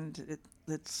cubes? and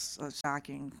it's a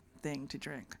shocking thing to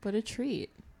drink. But a treat.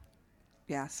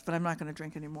 Yes, but I'm not going to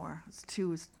drink anymore.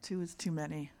 Two is too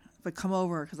many. But come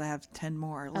over because I have 10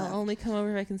 more left. I'll only come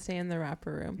over if I can stay in the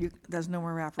wrapper room. There's no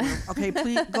more wrapper room. Okay,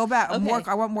 please go back. Okay.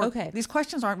 I want more. Okay. These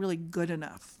questions aren't really good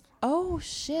enough. Oh,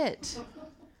 shit.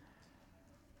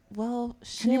 Well,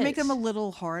 shit. Can you make them a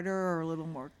little harder or a little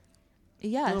more,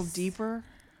 yes, a little deeper?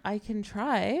 I can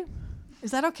try. Is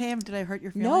that okay? Did I hurt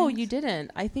your feelings? No, you didn't.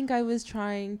 I think I was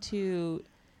trying to...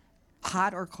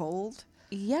 Hot or cold?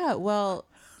 Yeah, well,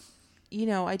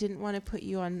 I didn't want to put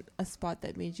you on a spot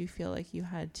that made you feel like you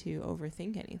had to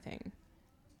overthink anything.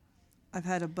 I've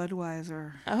had a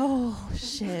Budweiser. Oh,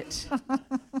 shit.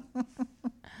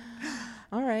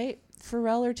 All right.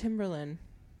 Pharrell or Timberland?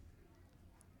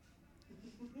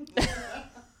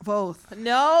 Both.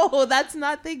 No, that's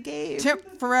not the game.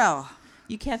 Pharrell.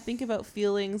 You can't think about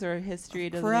feelings or history.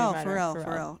 It doesn't even matter.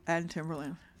 Pharrell, and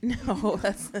Timberland. No,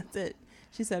 that's it.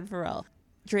 She said Pharrell.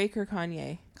 Drake or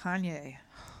Kanye? Kanye.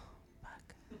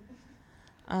 Fuck.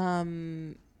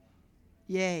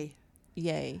 Yay.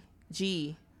 Yay.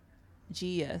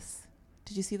 Yes.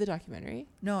 Did you see the documentary?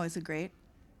 No, is it great?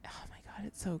 Oh my god,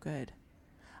 it's so good.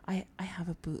 I have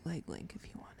a bootleg link if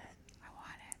you want it. I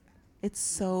It's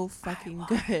so fucking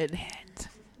good.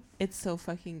 It's so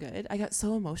fucking good. I got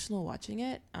so emotional watching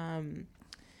it.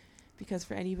 Because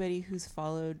for anybody who's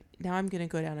followed, now I'm gonna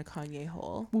go down a Kanye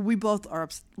hole. Well, we both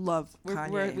love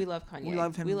Kanye. We love Kanye. We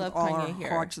love him We with love all Kanye our here.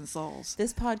 hearts and souls.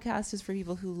 This podcast is for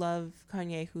people who love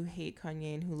Kanye, who hate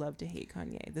Kanye, and who love to hate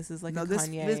Kanye. This is like a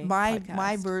Kanye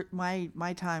podcast.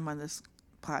 My time on this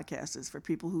podcast is for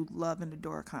people who love and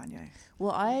adore Kanye.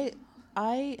 Well,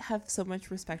 I have so much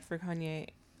respect for Kanye,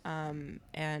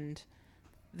 and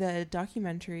the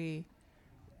documentary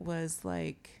was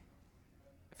like,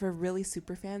 for really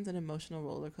super fans, an emotional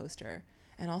roller coaster,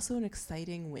 and also an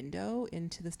exciting window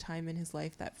into this time in his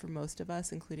life that for most of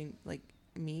us, including like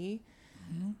me,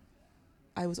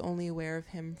 I was only aware of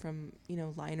him from,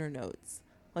 liner notes.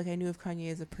 Like I knew of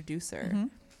Kanye as a producer,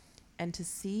 and to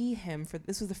see him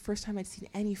this was the first time I'd seen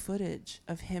any footage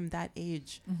of him that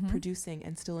age producing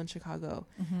and still in Chicago,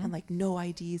 and like no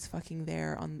IDs fucking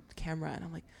there on camera, and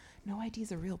I'm like, no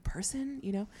ID's a real person,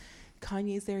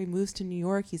 Kanye's there. He moves to New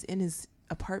York. He's in his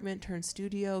apartment turned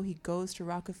studio. He goes to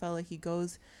Rockefeller. He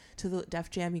goes to the Def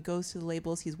Jam. He goes to the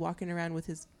labels. He's walking around with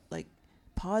his like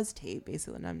pause tape,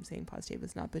 basically. And I'm saying pause tape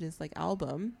is not, but his like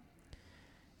album,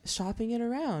 shopping it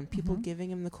around. People giving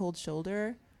him the cold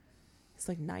shoulder. He's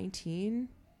like 19.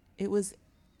 It was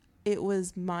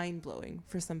mind blowing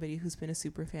for somebody who's been a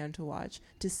super fan to watch,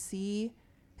 to see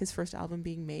his first album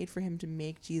being made, for him to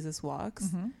make Jesus Walks.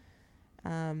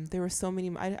 There were so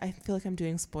many. I feel like I'm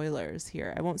doing spoilers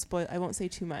here. I won't say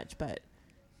too much, but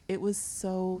it was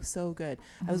so good.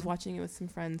 I was watching it with some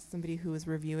friends, somebody who was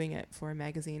reviewing it for a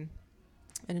magazine,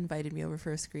 and invited me over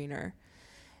for a screener,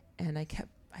 and I kept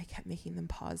making them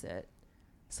pause it,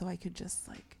 so I could just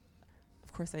like.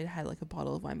 Of course, I had like a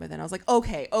bottle of wine by then. I was like,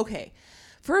 okay.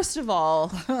 First of all,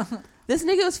 this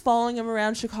nigga was following him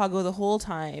around Chicago the whole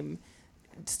time,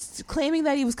 claiming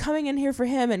that he was coming in here for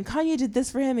him, and Kanye did this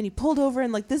for him, and he pulled over,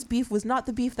 and like this beef was not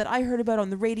the beef that I heard about on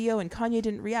the radio, and Kanye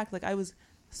didn't react. Like I was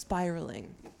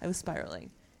spiraling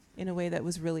in a way that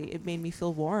was really, it made me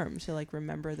feel warm to like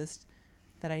remember this,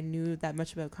 that I knew that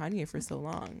much about Kanye for so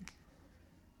long.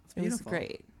 It was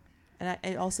great. And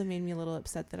it also made me a little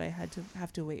upset that I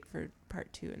have to wait for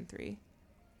part 2 and 3.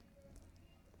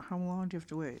 How long do you have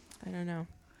to wait? I don't know.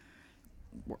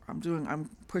 I'm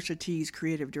Pusha T's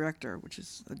creative director, which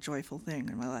is a joyful thing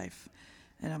in my life,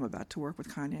 and I'm about to work with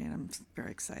Kanye, and I'm very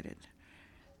excited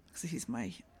because he's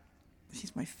my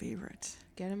favorite.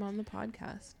 Get him on the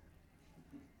podcast.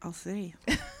 I'll see.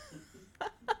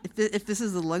 if this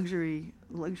is the luxury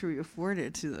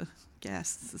afforded to the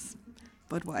guests, this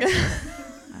Budweiser.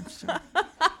 I'm sure.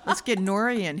 Let's get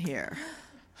Nori in here.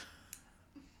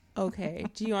 Okay.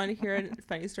 Do you want to hear a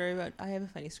funny story about? I have a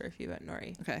funny story for you about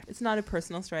Nori. Okay. It's not a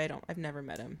personal story. I've never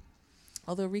met him.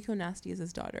 Although Rico Nasty is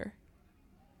his daughter.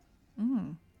 I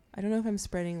don't know if I'm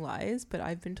spreading lies, but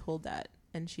I've been told that,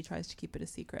 and she tries to keep it a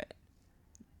secret.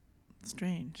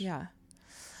 Strange. Yeah.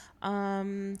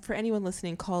 For anyone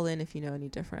listening, call in if you know any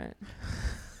different.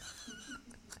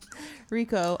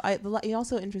 Rico,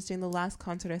 also interesting, the last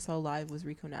concert I saw live was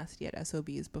Rico Nasty at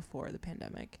SOB's before the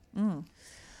pandemic.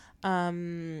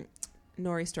 Nori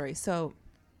story. So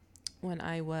when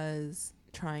I was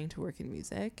trying to work in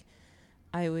music,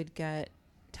 I would get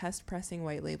test pressing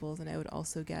white labels, and I would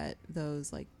also get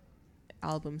those like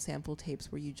album sample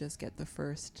tapes where you just get the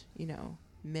first,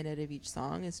 minute of each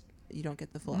song. You don't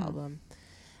get the full album.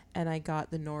 And I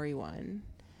got the Nori one,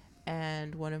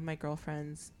 and one of my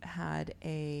girlfriends had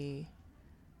a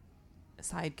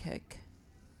Sidekick,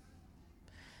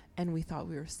 and we thought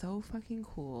we were so fucking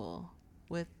cool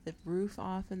with the roof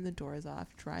off and the doors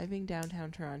off, driving downtown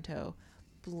Toronto,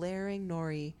 blaring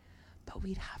Nori, but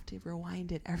we'd have to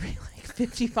rewind it every like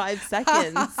 55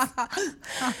 seconds.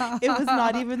 It was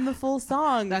not even the full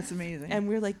song. That's amazing. And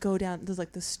we were like, go down, there's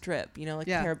like the strip,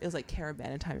 it was like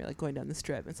Caravan time, you're like going down the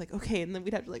strip. It's like, okay, and then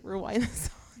we'd have to like rewind the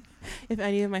song. If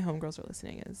any of my homegirls are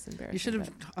listening, it's embarrassing. You should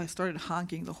have started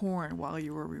honking the horn while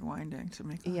you were rewinding to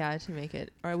make that. Yeah, to make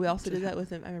it. Or we also did that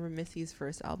with him. I remember Missy's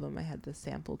first album. I had the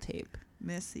sample tape.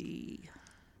 Missy.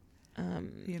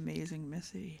 The amazing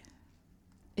Missy.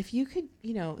 If you could,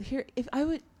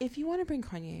 if you want to bring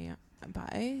Kanye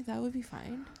by, that would be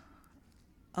fine.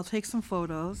 I'll take some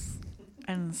photos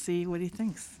and see what he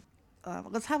thinks.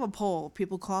 Let's have a poll.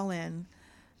 People call in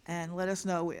and let us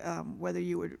know whether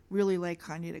you would really like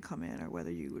Kanye to come in, or whether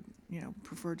you would,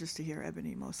 prefer just to hear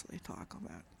Ebony mostly talk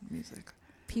about music.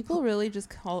 People really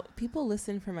just people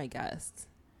listen for my guests.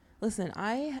 Listen,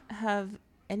 I have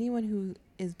anyone who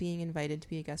is being invited to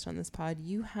be a guest on this pod,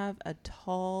 you have a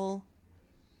tall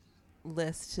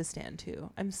list to stand to.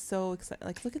 I'm so excited.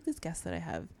 Like, look at this guest that I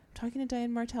have. talking to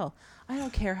Diane Martell. I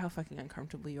don't care how fucking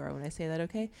uncomfortable you are when I say that,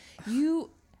 okay? You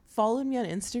followed me on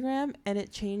Instagram and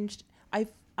it changed.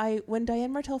 When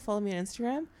Diane Martell followed me on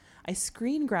Instagram, I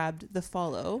screen grabbed the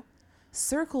follow,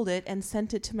 circled it, and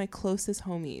sent it to my closest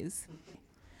homies.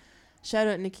 Shout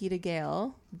out Nikita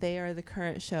Gale. They are the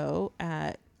current show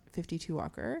at 52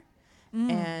 Walker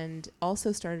and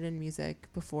also started in music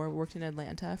before, worked in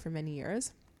Atlanta for many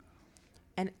years.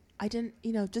 And I didn't,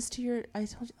 just to your, I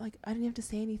told you, like, I didn't have to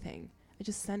say anything. I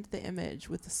just sent the image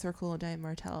with the circle of Diane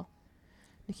Martell.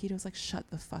 Nikita was like, shut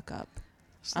the fuck up.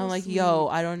 I'm like, yo,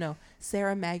 I don't know.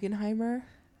 Sarah Magenheimer,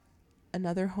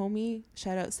 another homie,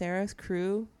 shout out Sarah's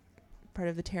crew, part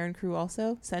of the Terran crew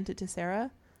also, sent it to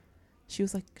Sarah. She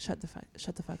was like, shut the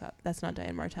fuck up. That's not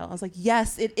Diane Martell. I was like,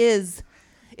 yes, it is.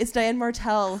 It's Diane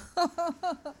Martell.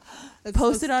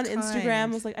 Posted so on kind.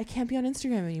 Instagram. Was like, I can't be on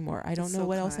Instagram anymore. I don't That's know so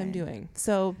what else I'm kind. doing.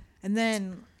 So, And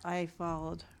then I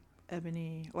followed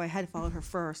Ebony. Well, I had followed her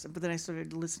first, but then I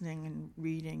started listening and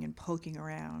reading and poking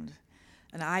around.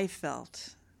 And I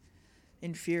felt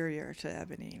inferior to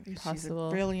Ebony. Because she's a Possible.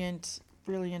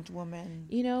 brilliant woman.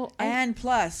 I And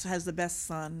plus has the best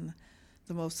son,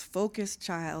 the most focused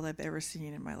child I've ever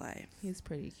seen in my life. he's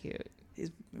pretty cute.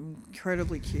 He's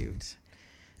incredibly cute.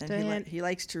 And Diane- he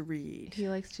likes to read. He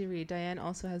likes to read. Diane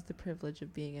also has the privilege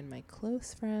of being in my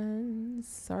close friends.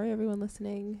 Sorry, everyone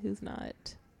listening who's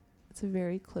not. It's a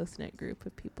very close-knit group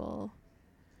of people.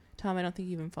 Tom, I don't think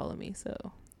you even follow me, so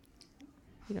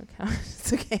you don't count.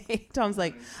 It's okay. Tom's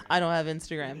like, I don't have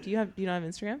Instagram. Do you don't have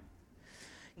Instagram?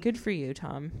 Good for you,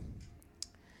 Tom.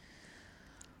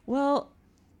 Well,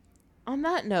 on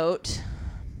that note,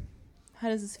 how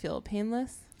does this feel?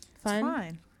 Painless? Fun? It's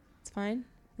fine. It's fine?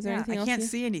 Is there Yeah, anything I else? can't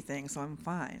see anything, so I'm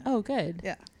fine. Oh, good.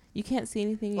 Yeah. You can't see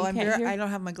anything. Well, You can't hear. I don't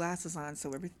have my glasses on,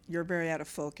 so you're very out of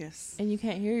focus. And you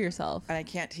can't hear yourself. And I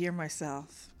can't hear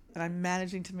myself. And I'm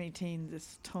managing to maintain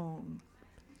this tone.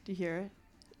 Do you hear it?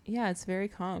 Yeah, it's very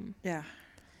calm. Yeah.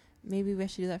 Maybe we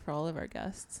should do that for all of our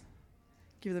guests.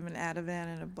 Give them an Ativan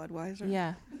and a Budweiser.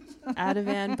 Yeah.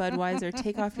 Ativan, Budweiser,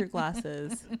 take off your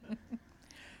glasses.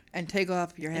 And take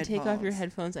off your And headphones. take off your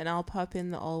headphones, and I'll pop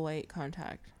in the all-white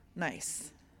contact.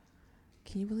 Nice.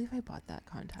 Can you believe I bought that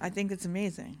contact? I think it's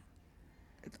amazing.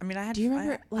 I mean, I had Do you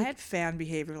remember, I had fan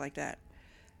behavior like that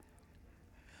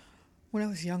when I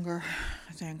was younger,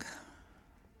 I think.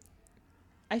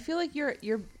 I feel like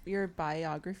your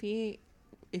biography,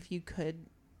 if you could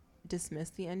dismiss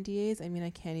the NDAs, I mean, I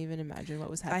can't even imagine what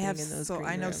was happening in those green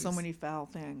I know so rooms. many foul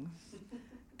things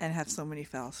and have so many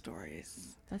foul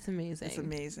stories. That's amazing. It's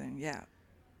amazing, yeah.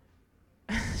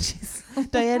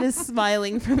 Diane is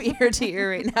smiling from ear to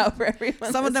ear right now for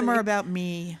everyone. Some of them are listening. about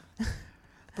me,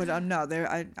 but no,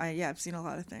 I've seen a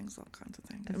lot of things, all kinds of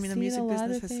things. I've I mean, the seen music a lot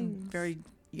business of has some things. very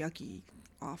yucky,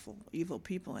 awful, evil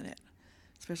people in it,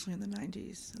 especially in the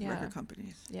 90s, Yeah. record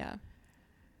companies. Yeah.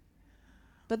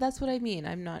 But that's what I mean.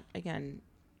 I'm not, again,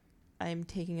 I'm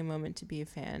taking a moment to be a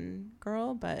fan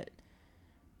girl, but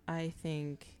I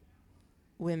think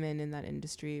women in that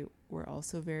industry were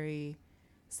also very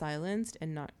silenced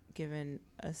and not given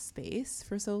a space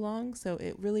for so long. So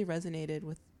it really resonated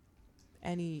with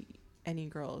any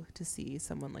girl to see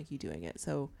someone like you doing it.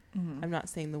 So Mm-hmm. I'm not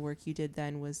saying the work you did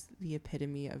then was the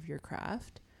epitome of your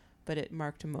craft, but it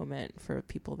marked a moment for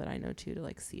people that I know too to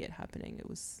like see it happening. It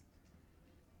was,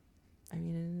 I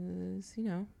mean, it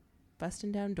was,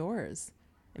 busting down doors.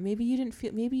 And maybe you didn't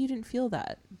feel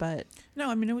that, but No,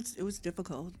 I mean, it was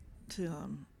difficult to,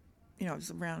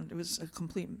 it was a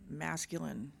complete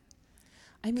masculine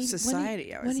I mean,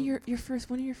 society. One of your first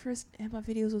hip hop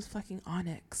videos was fucking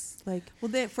Onyx. Like,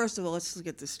 Well, first of all, let's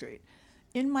get this straight.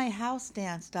 In my house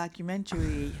dance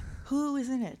documentary, who is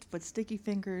in it but Sticky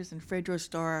Fingers and Fredro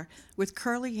Starr with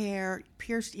curly hair,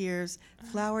 pierced ears,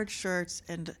 flowered shirts,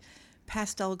 and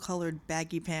pastel-colored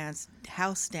baggy pants,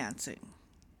 house dancing?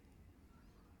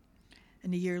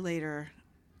 And a year later,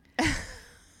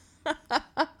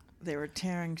 they were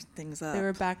tearing things up. they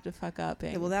were back to fuck up.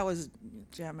 Yeah, well, that was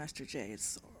Jam Master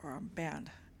Jay's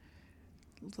band.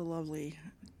 The lovely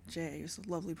Jay. He was a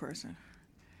lovely person.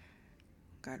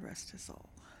 God rest his soul.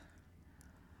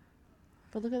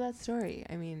 But look at that story.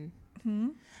 I mean,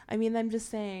 I'm just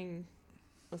saying.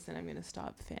 Listen, I'm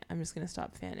just gonna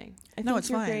stop fanning. I No, think it's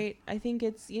you're fine. great. I think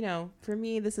it's for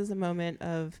me, this is a moment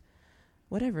of,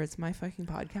 whatever. It's my fucking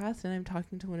podcast, and I'm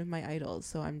talking to one of my idols,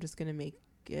 so I'm just gonna make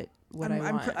it what I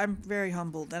want. I'm very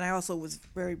humbled, and I also was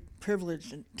very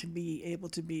privileged to be able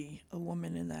to be a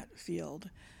woman in that field,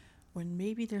 when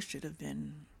maybe there should have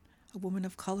been a woman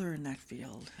of color in that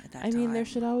field at that time. I mean, there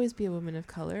should always be a woman of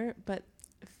color, but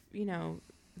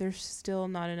there's still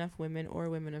not enough women or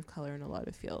women of color in a lot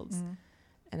of fields.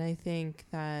 And I think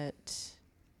that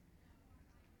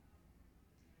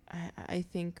I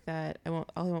think that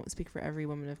I won't speak for every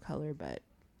woman of color, but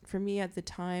for me at the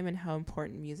time and how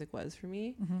important music was for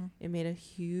me, it made a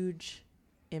huge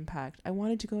impact. I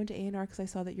wanted to go into A&R because I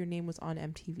saw that your name was on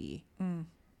MTV.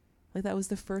 Like that was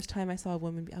the first time I saw a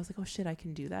woman. I was like, oh shit, I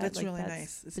can do that. That's like, really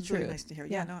nice. It's the really truth. nice to hear.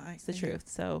 Yeah, No, it's the truth.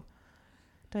 So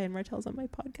Diane Martell's on my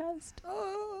podcast.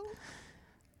 Oh,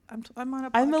 I'm on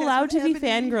a podcast. I'm allowed to be with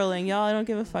Ebony. fangirling, y'all. I don't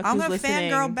give a fuck I'm who's a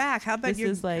listening. fangirl back. How about This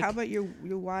is like-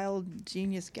 your wild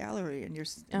genius gallery and your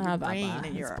brain and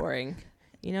It's your boring.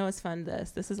 You know what's fun?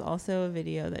 This is also a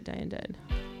video that Diane did.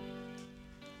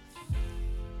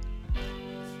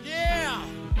 Yeah!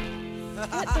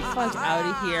 Get the fuck out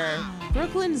of here.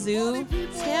 Brooklyn Zoo.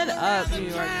 Stand up, New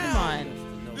York. Come on.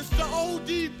 It's the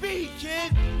ODB,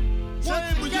 kid.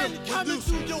 Once again, coming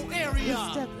through your area.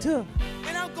 Step two.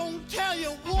 And I'm gonna tell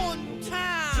you one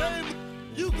time,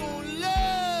 you gonna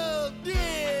love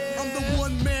this. I'm the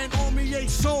one man army ain't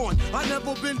sawing. I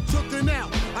never been tooken out.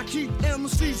 I keep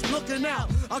MCs looking out.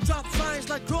 I drop signs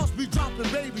like Crosby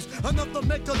dropping babies. Enough to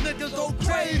make a nigga go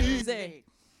crazy.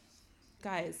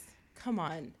 Guys, come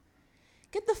on.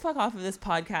 Get the fuck off of this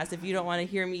podcast if you don't want to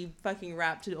hear me fucking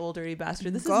rap to Old Dirty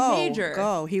Bastard. This is major.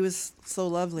 Go. He was so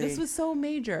lovely. This was so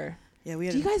major. Yeah, we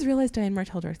had. Do you guys realize Diane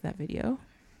Martell directed that video?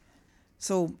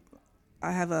 So,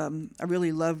 I have I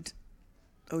really loved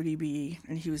ODB,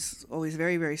 and he was always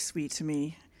very, very sweet to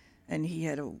me, and he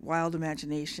had a wild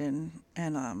imagination,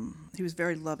 and he was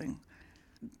very loving.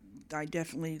 I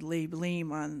definitely lay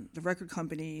blame on the record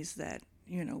companies that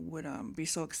would be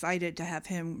so excited to have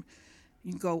him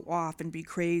go off and be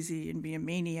crazy and be a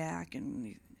maniac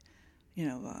and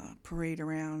parade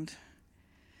around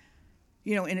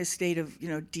in a state of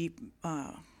deep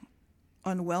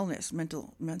unwellness,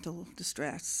 mental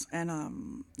distress, and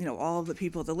all of the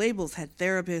people, the labels had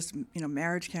therapists,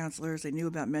 marriage counselors. They knew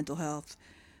about mental health,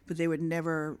 but they would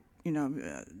never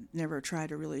never try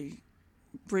to really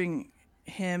bring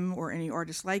him or any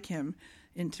artist like him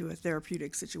into a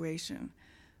therapeutic situation.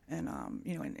 And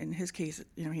in his case,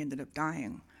 he ended up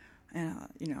dying, and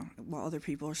while other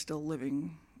people are still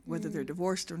living, whether they're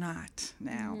divorced or not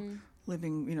now,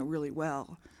 living really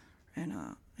well, and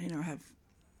have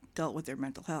dealt with their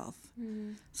mental health.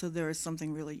 So there is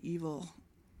something really evil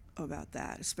about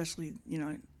that, especially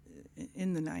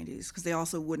in the 90s, because they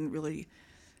also wouldn't really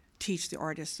teach the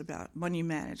artists about money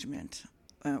management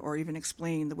or even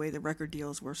explain the way the record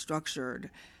deals were structured.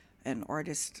 And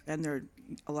artists, and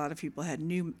a lot of people had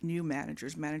new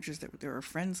managers that they were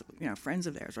friends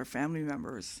of theirs or family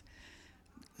members,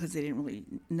 because they didn't really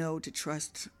know to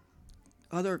trust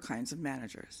other kinds of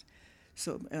managers.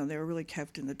 So they were really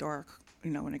kept in the dark,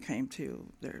 when it came to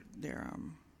their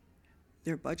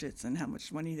budgets and how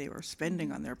much money they were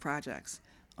spending on their projects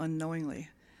unknowingly.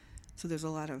 So there's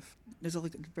a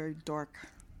very dark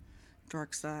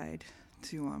side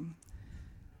to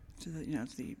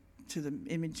the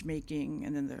image making,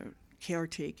 and then the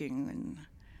caretaking,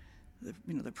 and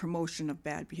the promotion of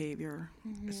bad behavior,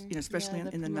 especially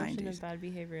in the 90s. Promotion of bad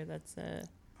behavior, that's a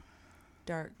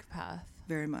dark path.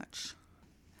 Very much.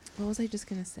 What was I just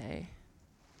gonna say?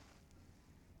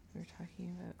 We were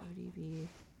talking about ODB.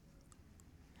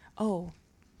 Oh,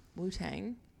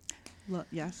 Wu-Tang.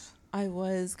 Yes. I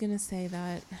was gonna say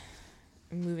that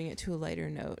I'm moving it to a lighter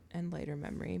note and lighter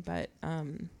memory, but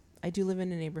I do live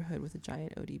in a neighborhood with a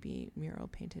giant ODB mural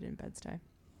painted in Bed-Stuy.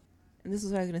 And this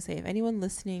is what I was going to say. If anyone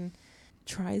listening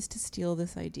tries to steal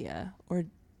this idea or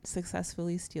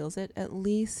successfully steals it, at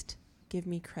least give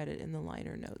me credit in the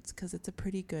liner notes, because it's a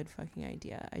pretty good fucking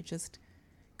idea. I just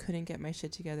couldn't get my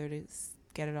shit together to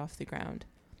get it off the ground.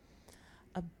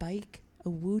 A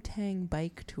Wu-Tang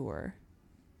bike tour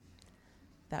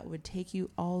that would take you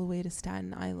all the way to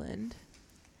Staten Island.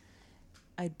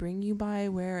 I'd bring you by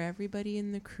where everybody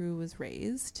in the crew was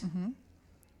raised.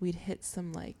 We'd hit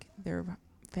some their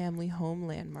family home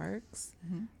landmarks,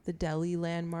 the deli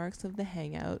landmarks of the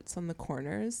hangouts on the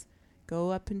corners,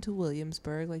 go up into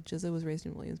Williamsburg. Jizza was raised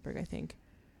in Williamsburg, I think.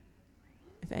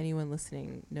 If anyone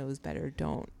listening knows better,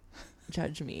 don't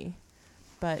judge me.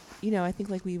 But, I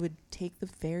think we would take the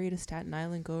ferry to Staten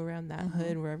Island, go around that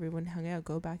hood where everyone hung out,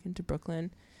 go back into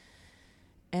Brooklyn.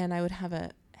 And I would have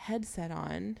a headset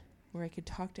on where I could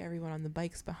talk to everyone on the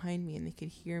bikes behind me, and they could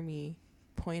hear me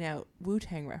point out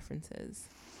Wu-Tang references.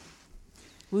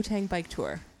 Wu-Tang bike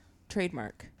tour.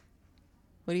 Trademark.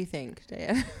 What do you think,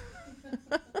 Diane?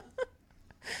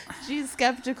 She's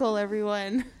skeptical,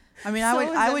 everyone. I mean,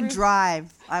 I would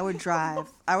drive. I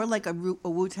would like a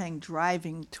Wu-Tang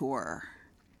driving tour.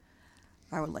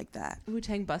 I would like that.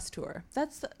 Wu-Tang bus tour.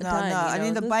 That's No, done. no. I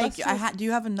mean, the Those bike. bus tours- Do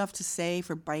you have enough to say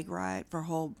for bike ride for a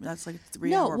whole? That's like a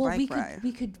 3 no, hour well, bike we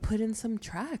ride. could put in some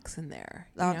tracks in there.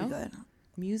 That you would be know? good.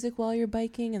 Music while you're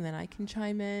biking, and then I can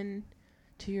chime in.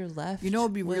 To your left, You know, what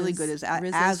would be really was good is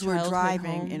RZA's as we're Childhood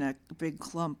driving Home. in a big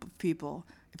clump of people,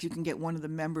 if you can get one of the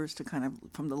members to kind of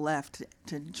from the left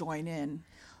to join in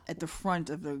at the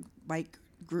front of the bike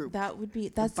group, That would be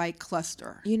the that's bike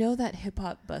cluster. You know that hip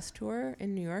hop bus tour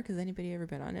in New York? Has anybody ever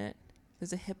been on it?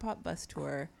 There's a hip hop bus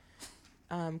tour.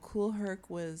 Kool Herc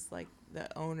was like the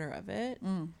owner of it,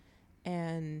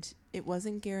 and it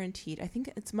wasn't guaranteed. I think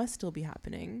it must still be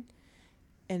happening,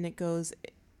 and it goes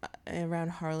around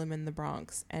Harlem and the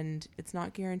Bronx, and it's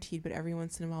not guaranteed, but every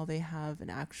once in a while they have an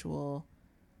actual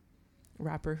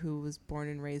rapper who was born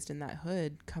and raised in that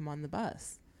hood come on the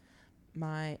bus.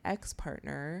 My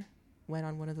ex-partner went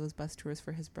on one of those bus tours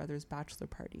for his brother's bachelor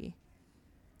party.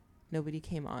 Nobody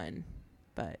came on,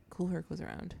 but Kool Herc was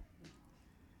around.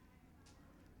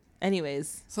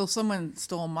 Anyways, So someone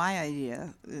stole my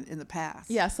idea in the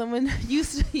past. yeah, someone you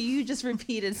just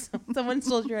repeated. Someone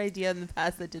stole your idea in the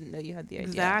past that didn't know you had the idea.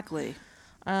 Exactly.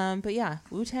 But yeah,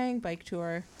 Wu-Tang bike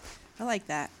tour. I like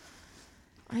that.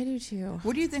 I do too.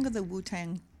 What do you think of the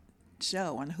Wu-Tang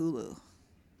show on Hulu?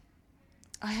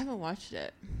 I haven't watched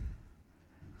it.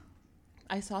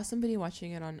 I saw somebody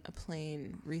watching it on a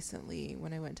plane recently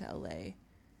when I went to LA,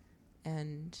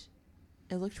 and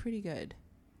it looked pretty good.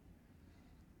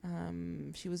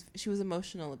 She was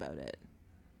emotional about it,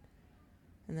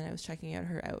 and then I was checking out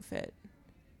her outfit.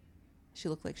 She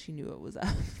looked like she knew what was up.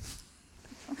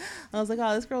 I was like,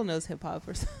 oh, this girl knows hip hop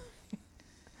or something.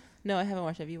 No, I haven't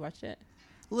watched it. Have you watched it?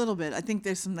 A little bit. I think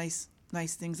there's some nice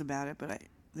things about it, but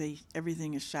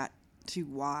everything is shot too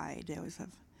wide. They always have,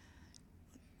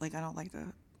 like, I don't like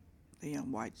the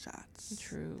wide shots.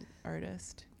 True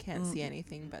artist can't see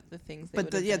anything but the things. They But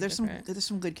would have done there's different. there's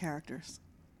some good characters.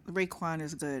 Raekwon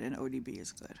is good and ODB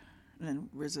is good, and then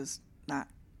RZA's not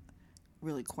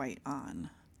really quite on.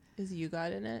 Is You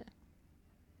God in it?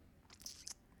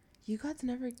 You God's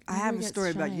never. I have a gets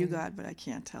story about You shine. God, but I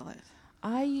can't tell it.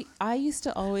 I used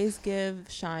to always give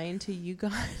shine to You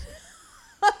God.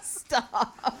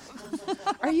 Stop.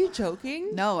 Are you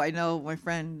joking? No, I know my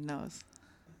friend knows.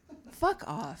 Fuck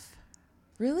off.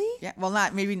 Really? Yeah, well,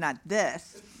 maybe not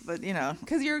this, but you know.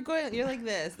 Because you're like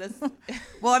this. That's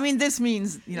Well, I mean, this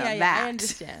means that. I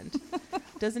understand.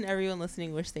 Doesn't everyone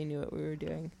listening wish they knew what we were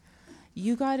doing?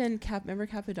 You got in remember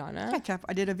Capadonna? Yeah,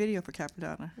 I did a video for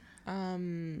Capadonna.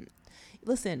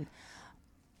 Listen,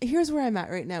 here's where I'm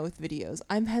at right now with videos.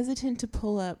 I'm hesitant to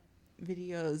pull up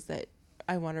videos that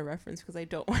I want to reference because I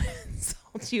don't want to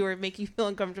insult you or make you feel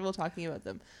uncomfortable talking about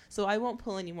them. So I won't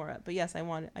pull any more up. But yes, I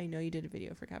know you did a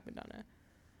video for Capadonna.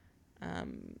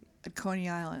 At Coney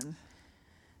Island.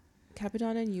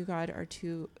 Capadonna and You God are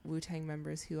two Wu-Tang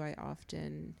members who I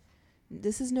often...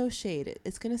 This is no shade.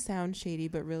 It's going to sound shady,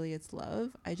 but really it's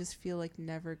love. I just feel like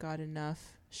never got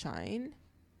enough shine.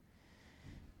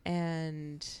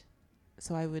 And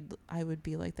so I would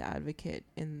be like the advocate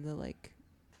in the like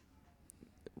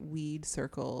weed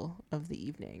circle of the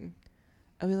evening.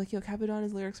 I'd be like, yo,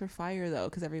 Capadonna's lyrics are fire though,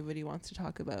 because everybody wants to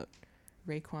talk about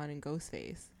Raekwon and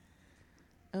Ghostface.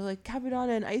 I'm like, Capadonna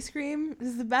and ice cream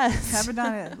is the best.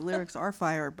 Capadonna lyrics are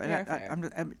fire, but They are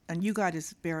fire. and You God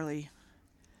is barely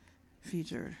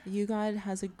featured. You God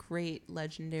has a great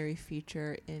legendary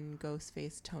feature in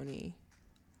Ghostface Tony.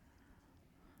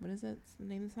 What is it? It's the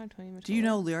name of the song? Tony Mottola? Do you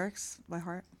know lyrics by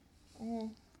heart?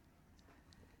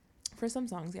 For some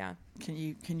songs, yeah. Can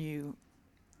you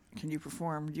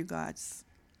perform You God's?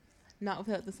 Not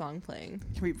without the song playing.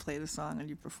 Can we play the song and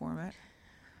you perform it?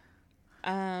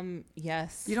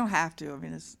 Yes. You don't have to. I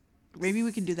mean, maybe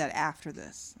we can do that after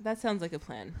this. That sounds like a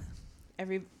plan.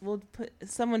 We'll put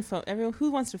everyone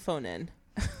who wants to phone in.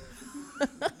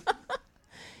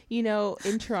 You know,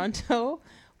 in Toronto,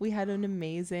 we had an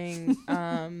amazing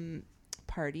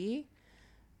party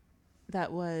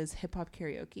that was hip hop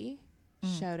karaoke.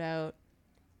 Shout out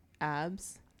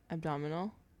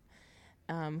Abdominal,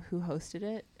 who hosted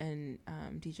it, and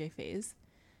DJ FaZe.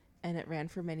 And it ran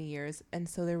for many years. And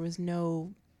so there was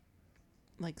no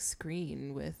like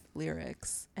screen with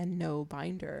lyrics and no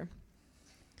binder.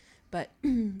 But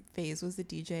FaZe was the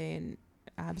DJ and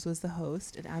Abs was the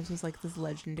host. And Abs was like this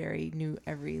legendary, knew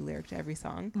every lyric to every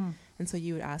song. And so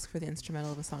you would ask for the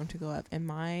instrumental of a song to go up. And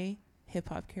my hip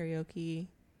hop karaoke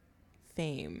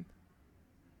fame,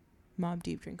 Mobb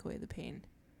Deep, Drink Away the Pain.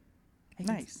 I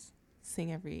can Nice.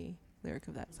 sing every lyric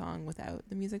of that song without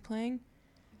the music playing.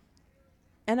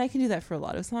 And I can do that for a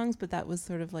lot of songs, but that was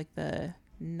sort of like the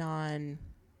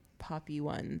non-poppy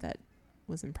one that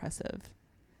was impressive.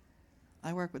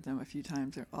 I worked with them a few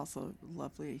times. They're also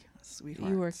lovely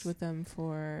sweethearts. You worked with them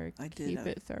for I did Keep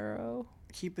It Thorough.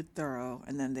 Keep It Thorough,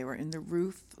 and then they were in The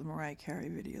Roof, the Mariah Carey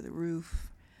video, The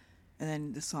Roof, and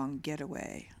then the song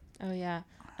Getaway. Oh yeah,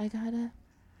 I gotta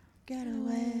Get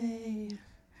away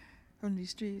from these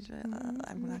streets.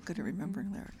 I'm not good at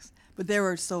remembering lyrics, but they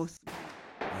were so.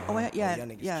 Yeah.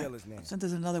 So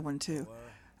there's another one too.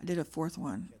 I did a fourth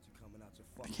one.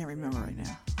 I can't remember right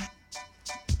now.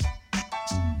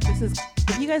 This is.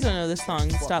 If you guys don't know this song,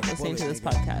 stop listening to this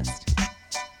podcast.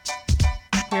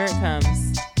 Here it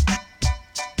comes.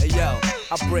 Hey yo,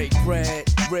 I break bread,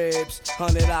 ribs,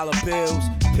 $100 bills,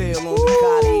 pill on the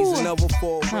Cotties, another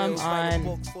 4 wheels. Come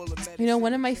on. You know,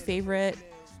 one of my favorite,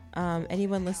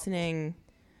 anyone listening,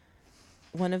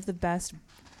 one of the best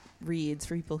reads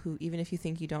for people who, even if you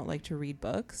think you don't like to read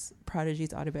books,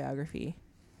 Prodigy's autobiography.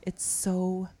 It's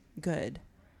so good.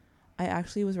 I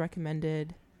actually was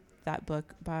recommended that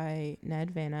book by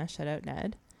Ned Vanna, shout out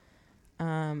Ned,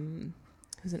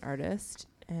 who's an artist,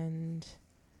 and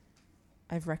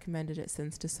I've recommended it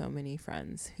since to so many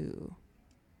friends who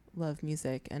love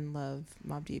music and love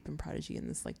Mobb Deep and Prodigy in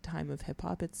this like time of hip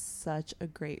hop. It's such a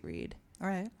great read. All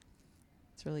right.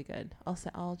 It's really good.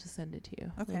 I'll just send it to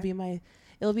you. Okay.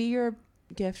 It'll be your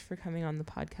gift for coming on the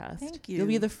podcast. Thank you. You'll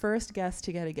be the first guest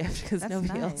to get a gift because That's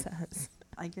nobody nice. else has.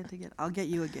 I'll get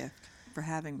you a gift for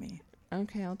having me.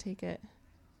 Okay, I'll take it.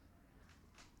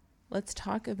 Let's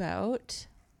talk about,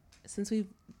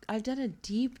 I've done a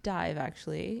deep dive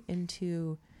actually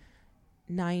into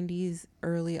 90s,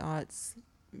 early aughts,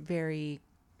 very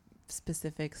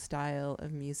specific style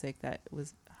of music that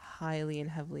was highly and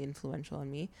heavily influential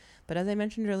on me. But as I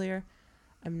mentioned earlier,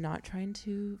 I'm not trying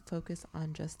to focus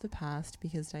on just the past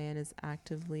because Diane is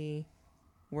actively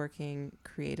working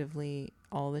creatively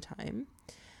all the time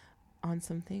on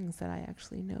some things that I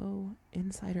actually know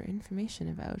insider information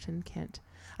about and can't.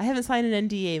 I haven't signed an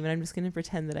NDA, but I'm just going to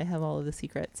pretend that I have all of the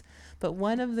secrets. But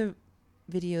one of the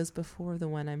videos before the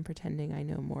one I'm pretending I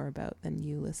know more about than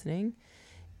you listening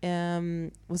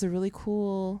was a really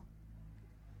cool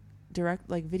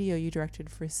video you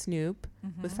directed for Snoop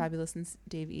with Fabulous and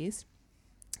Dave East.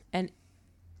 An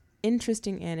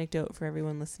interesting anecdote for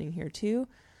everyone listening here too.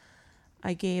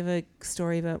 I gave a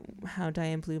story about how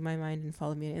Diane blew my mind and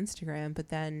followed me on Instagram, but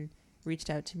then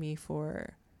reached out to me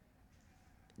for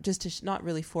just to not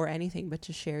really for anything, but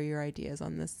to share your ideas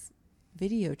on this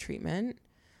video treatment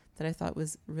that I thought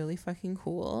was really fucking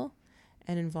cool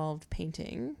and involved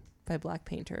painting by black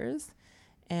painters.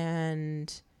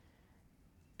 And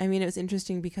I mean, it was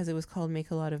interesting because it was called Make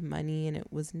a Lot of Money, and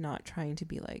it was not trying to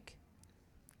be like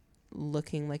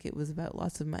looking like it was about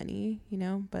lots of money, you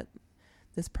know, but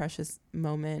this precious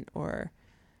moment or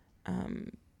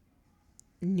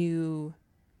new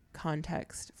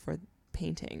context for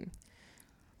painting.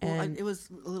 And it was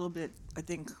a little bit, I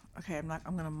think, okay, I'm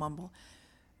going to mumble.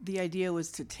 The idea was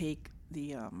to take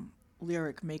the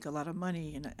lyric, make a lot of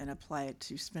money, and apply it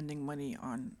to spending money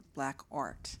on black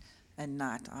art and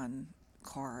not on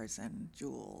cars and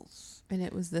jewels. And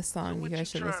it was this song. You guys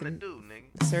should listen.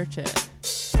 Search it.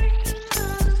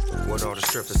 What all the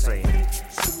strippers saying?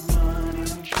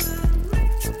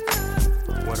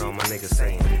 What all my niggas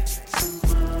saying?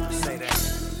 Say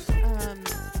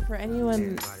that. For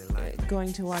anyone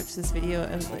going to watch this video,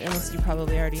 unless you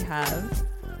probably already have,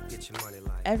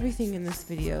 everything in this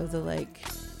video, the like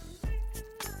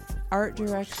art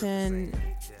direction,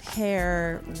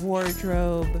 hair,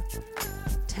 wardrobe,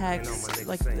 text,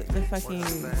 like the fucking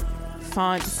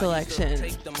font selection.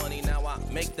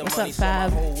 What's up,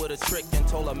 Fab?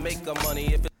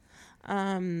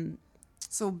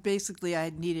 So basically,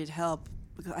 I needed help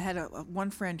because I had one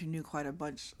friend who knew quite a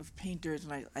bunch of painters,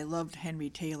 and I loved Henry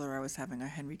Taylor. I was having a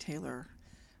Henry Taylor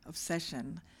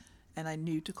obsession, and I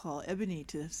knew to call Ebony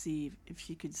to see if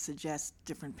she could suggest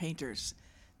different painters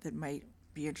that might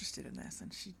be interested in this,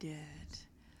 and she did.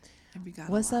 And we got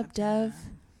What's up, Dev?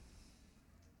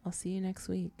 I'll see you next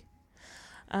week.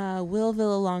 Will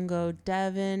Villalongo,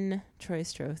 Devin, Troy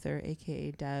Strother,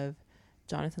 a.k.a. Dev,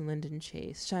 Jonathan Lyndon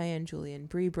Chase, Cheyenne Julian,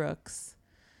 Bree Brooks,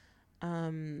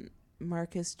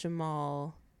 Marcus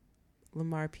Jamal,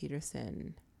 Lamar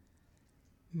Peterson,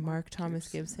 Mark Thomas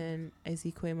Gibson,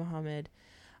 Ezekwe Muhammad.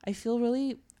 I feel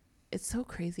really, it's so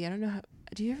crazy. I don't know how,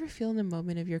 do you ever feel in a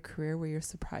moment of your career where you're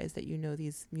surprised that you know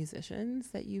these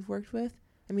musicians that you've worked with?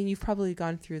 I mean, you've probably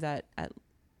gone through that at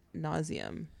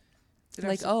nauseum.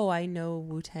 Like, oh, I know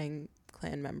Wu-Tang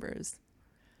Clan members.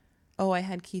 Oh, I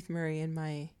had Keith Murray in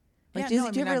my... Like, do you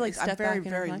ever like step back? I'm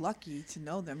very lucky to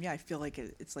know them. Yeah, I feel like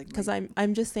it's like... Because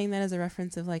I'm just saying that as a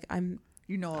reference of like,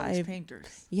 You know all these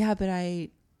painters. Yeah, but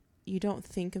you don't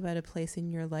think about a place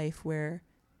in your life where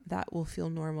that will feel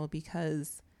normal,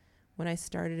 because when I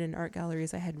started in art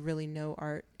galleries, I had really no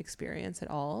art experience at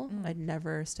all. I'd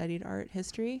never studied art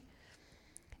history.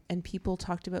 And people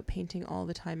talked about painting all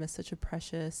the time as such a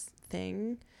precious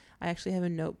thing. I actually have a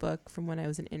notebook from when I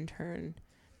was an intern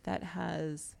that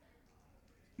has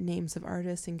names of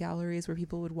artists and galleries where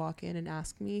people would walk in and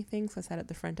ask me things. I sat at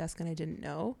the front desk and I didn't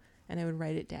know, and I would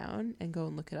write it down and go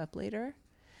and look it up later.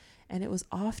 And it was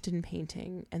often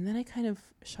painting. And then I kind of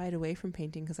shied away from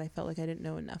painting because I felt like I didn't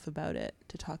know enough about it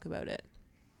to talk about it,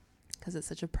 because it's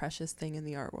such a precious thing in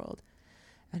the art world.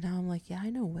 And now I'm like, yeah, I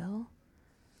know Will.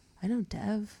 I know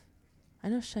Dev. I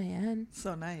know Cheyenne.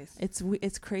 So nice.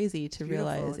 It's crazy to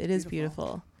Beautiful. realize. It It's is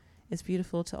beautiful. It's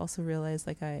beautiful to also realize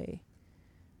they're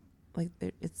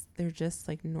just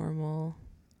like normal,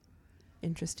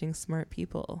 interesting, smart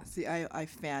people. See, I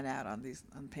fan out on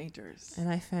painters. And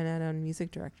I fan out on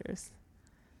music directors.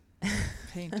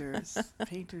 Painters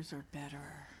are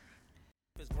better.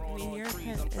 I mean, you're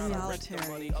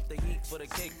Solitary.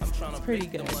 It's pretty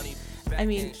good. I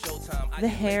mean, the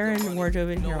hair and wardrobe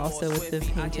in here also with the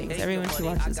paintings. Everyone should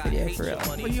watch this video for real.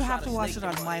 Well, you have to watch it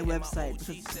on my website,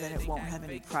 because then it won't have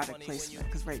any product placement.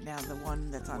 Because right now the one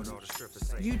that's on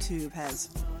YouTube has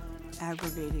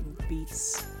aggravating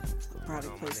Beats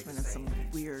product placement and some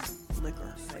weird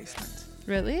liquor placement.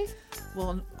 Really?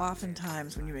 Well,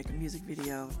 oftentimes when you make a music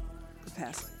video, the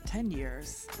past 10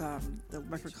 years, the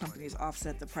record companies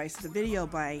offset the price of the video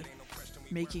by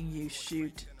making you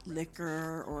shoot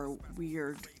liquor or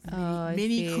weird I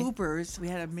Mini see. Coopers. We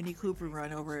had a Mini Cooper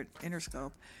run over at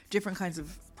Interscope. Different kinds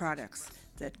of products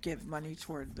that give money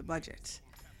toward the budget.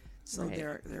 So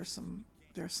Right. there's some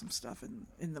stuff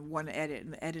in the one edit,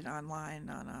 and the edit online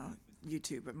on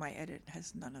YouTube, but my edit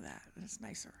has none of that. It's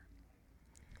nicer.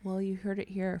 Well, you heard it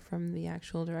here from the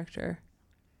actual director.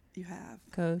 You have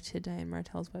Go to Diane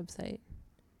Martel's website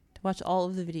to watch all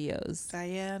of the videos.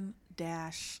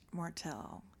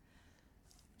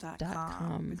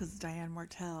 Diane-Martel.com, because Diane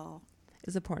Martel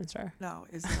Is a porn star.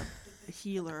 is a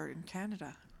healer in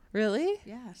Canada. Really?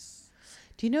 Yes.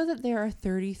 Do you know that there are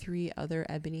 33 other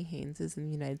Ebony Hayneses in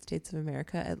the United States of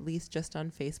America, at least just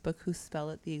on Facebook, who spell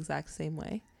it the exact same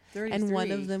way? 33. And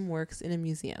one of them works in a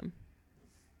museum.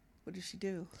 What does she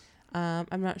do?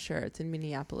 I'm not sure. It's in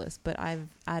Minneapolis, but I've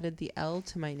added the L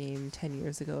to my name 10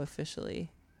 years ago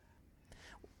officially.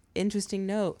 Interesting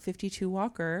note, 52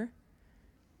 Walker.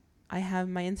 I have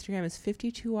my Instagram is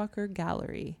 52 Walker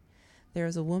Gallery. There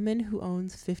is a woman who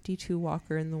owns 52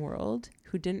 Walker in the world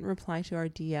who didn't reply to our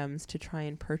DMs to try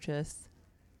and purchase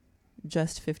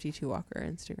just 52 Walker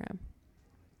Instagram.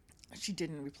 She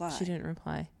didn't reply. She didn't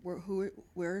reply.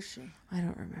 Where is she? I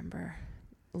don't remember.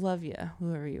 Love you,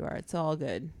 whoever you are. It's all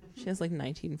good. She has like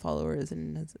 19 followers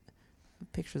and has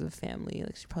pictures of family.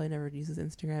 Like, she probably never uses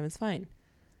Instagram. It's fine.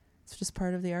 It's just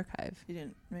part of the archive. You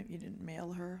didn't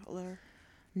mail her a letter?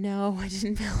 No, I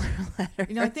didn't mail her a letter.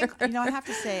 I think, I have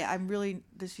to say,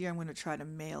 this year I'm going to try to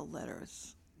mail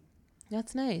letters.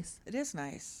 That's nice. It is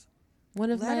nice.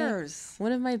 One of Letters.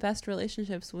 my best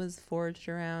relationships was forged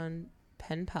around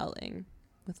pen paling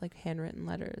with like handwritten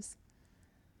letters.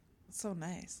 It's so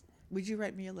nice. Would you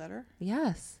write me a letter?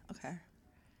 Yes. Okay.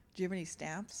 Do you have any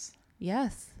stamps?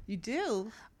 Yes. You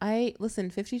do? Listen,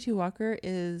 52 Walker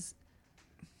is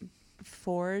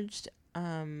forged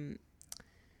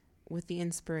with the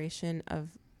inspiration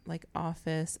of like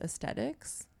office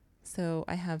aesthetics. So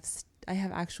I have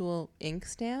actual ink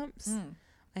stamps.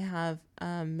 I have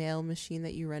a mail machine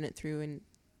that you run it through and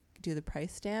do the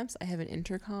price stamps. I have an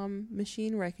intercom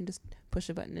machine where I can just push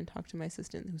a button and talk to my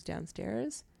assistant who's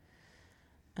downstairs.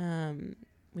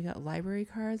 We got library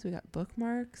cards. We got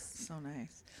bookmarks. So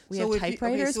nice. We have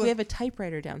typewriters. We have a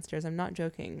typewriter downstairs. I'm not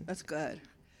joking. That's good.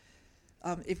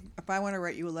 If I want to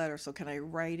write you a letter, so can I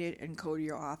write it and go to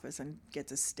your office and get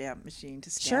the stamp machine to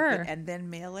stamp it and then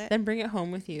mail it? Then bring it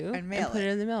home with you and mail put it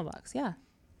in the mailbox. Yeah,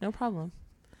 no problem.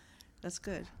 That's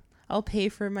good. I'll pay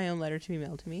for my own letter to be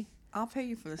mailed to me. I'll pay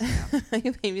you for the stamp.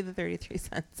 You pay me the 33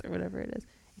 cents or whatever it is.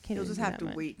 You'll just have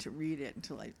to wait to read it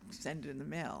until I send it in the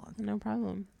mail. No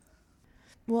problem.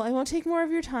 Well, I won't take more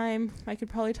of your time. I could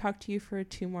probably talk to you for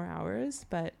 2 more hours,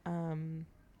 but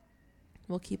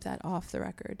we'll keep that off the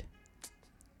record.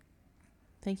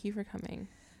 Thank you for coming.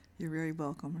 You're very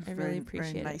welcome. I really appreciate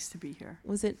it. Very nice to be here.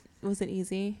 Was it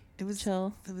easy? It was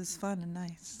chill. It was fun and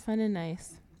nice. Fun and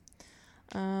nice.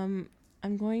 I'm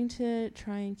going to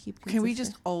try and keep consistent. Can we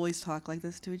just always talk like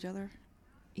this to each other?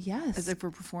 Yes. As if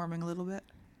we're performing a little bit?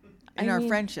 In our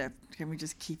friendship, can we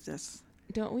just keep this?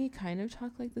 Don't we kind of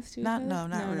talk like this to each other? No,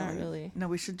 not really. No,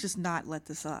 we should just not let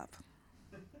this up.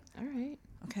 All right.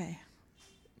 Okay.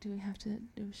 Should we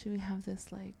have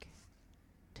this like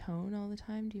tone all the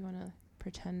time? Do you want to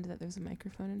pretend that there's a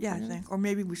microphone in Yeah, I front of think. us? Or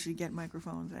maybe we should get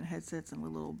microphones and headsets and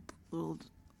little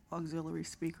auxiliary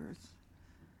speakers.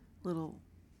 Little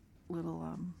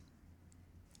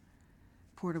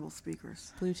portable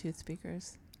speakers. Bluetooth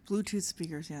speakers. Bluetooth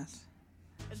speakers, yes.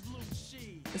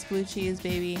 It's Blue Cheese,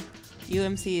 baby.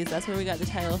 UMCs. That's where we got the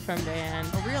title from, Diane.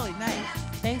 Oh, really? Nice.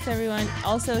 Thanks, everyone.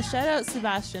 Also, shout out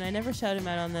Sebastian. I never shout him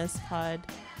out on this pod,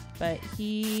 but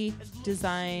he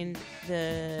designed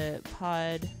the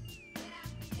pod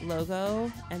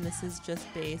logo, and this is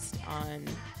just based on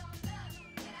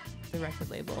the record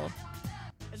label.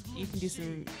 You can do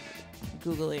some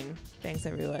Googling. Thanks,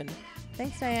 everyone.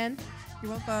 Thanks, Diane.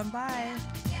 You're welcome. Bye.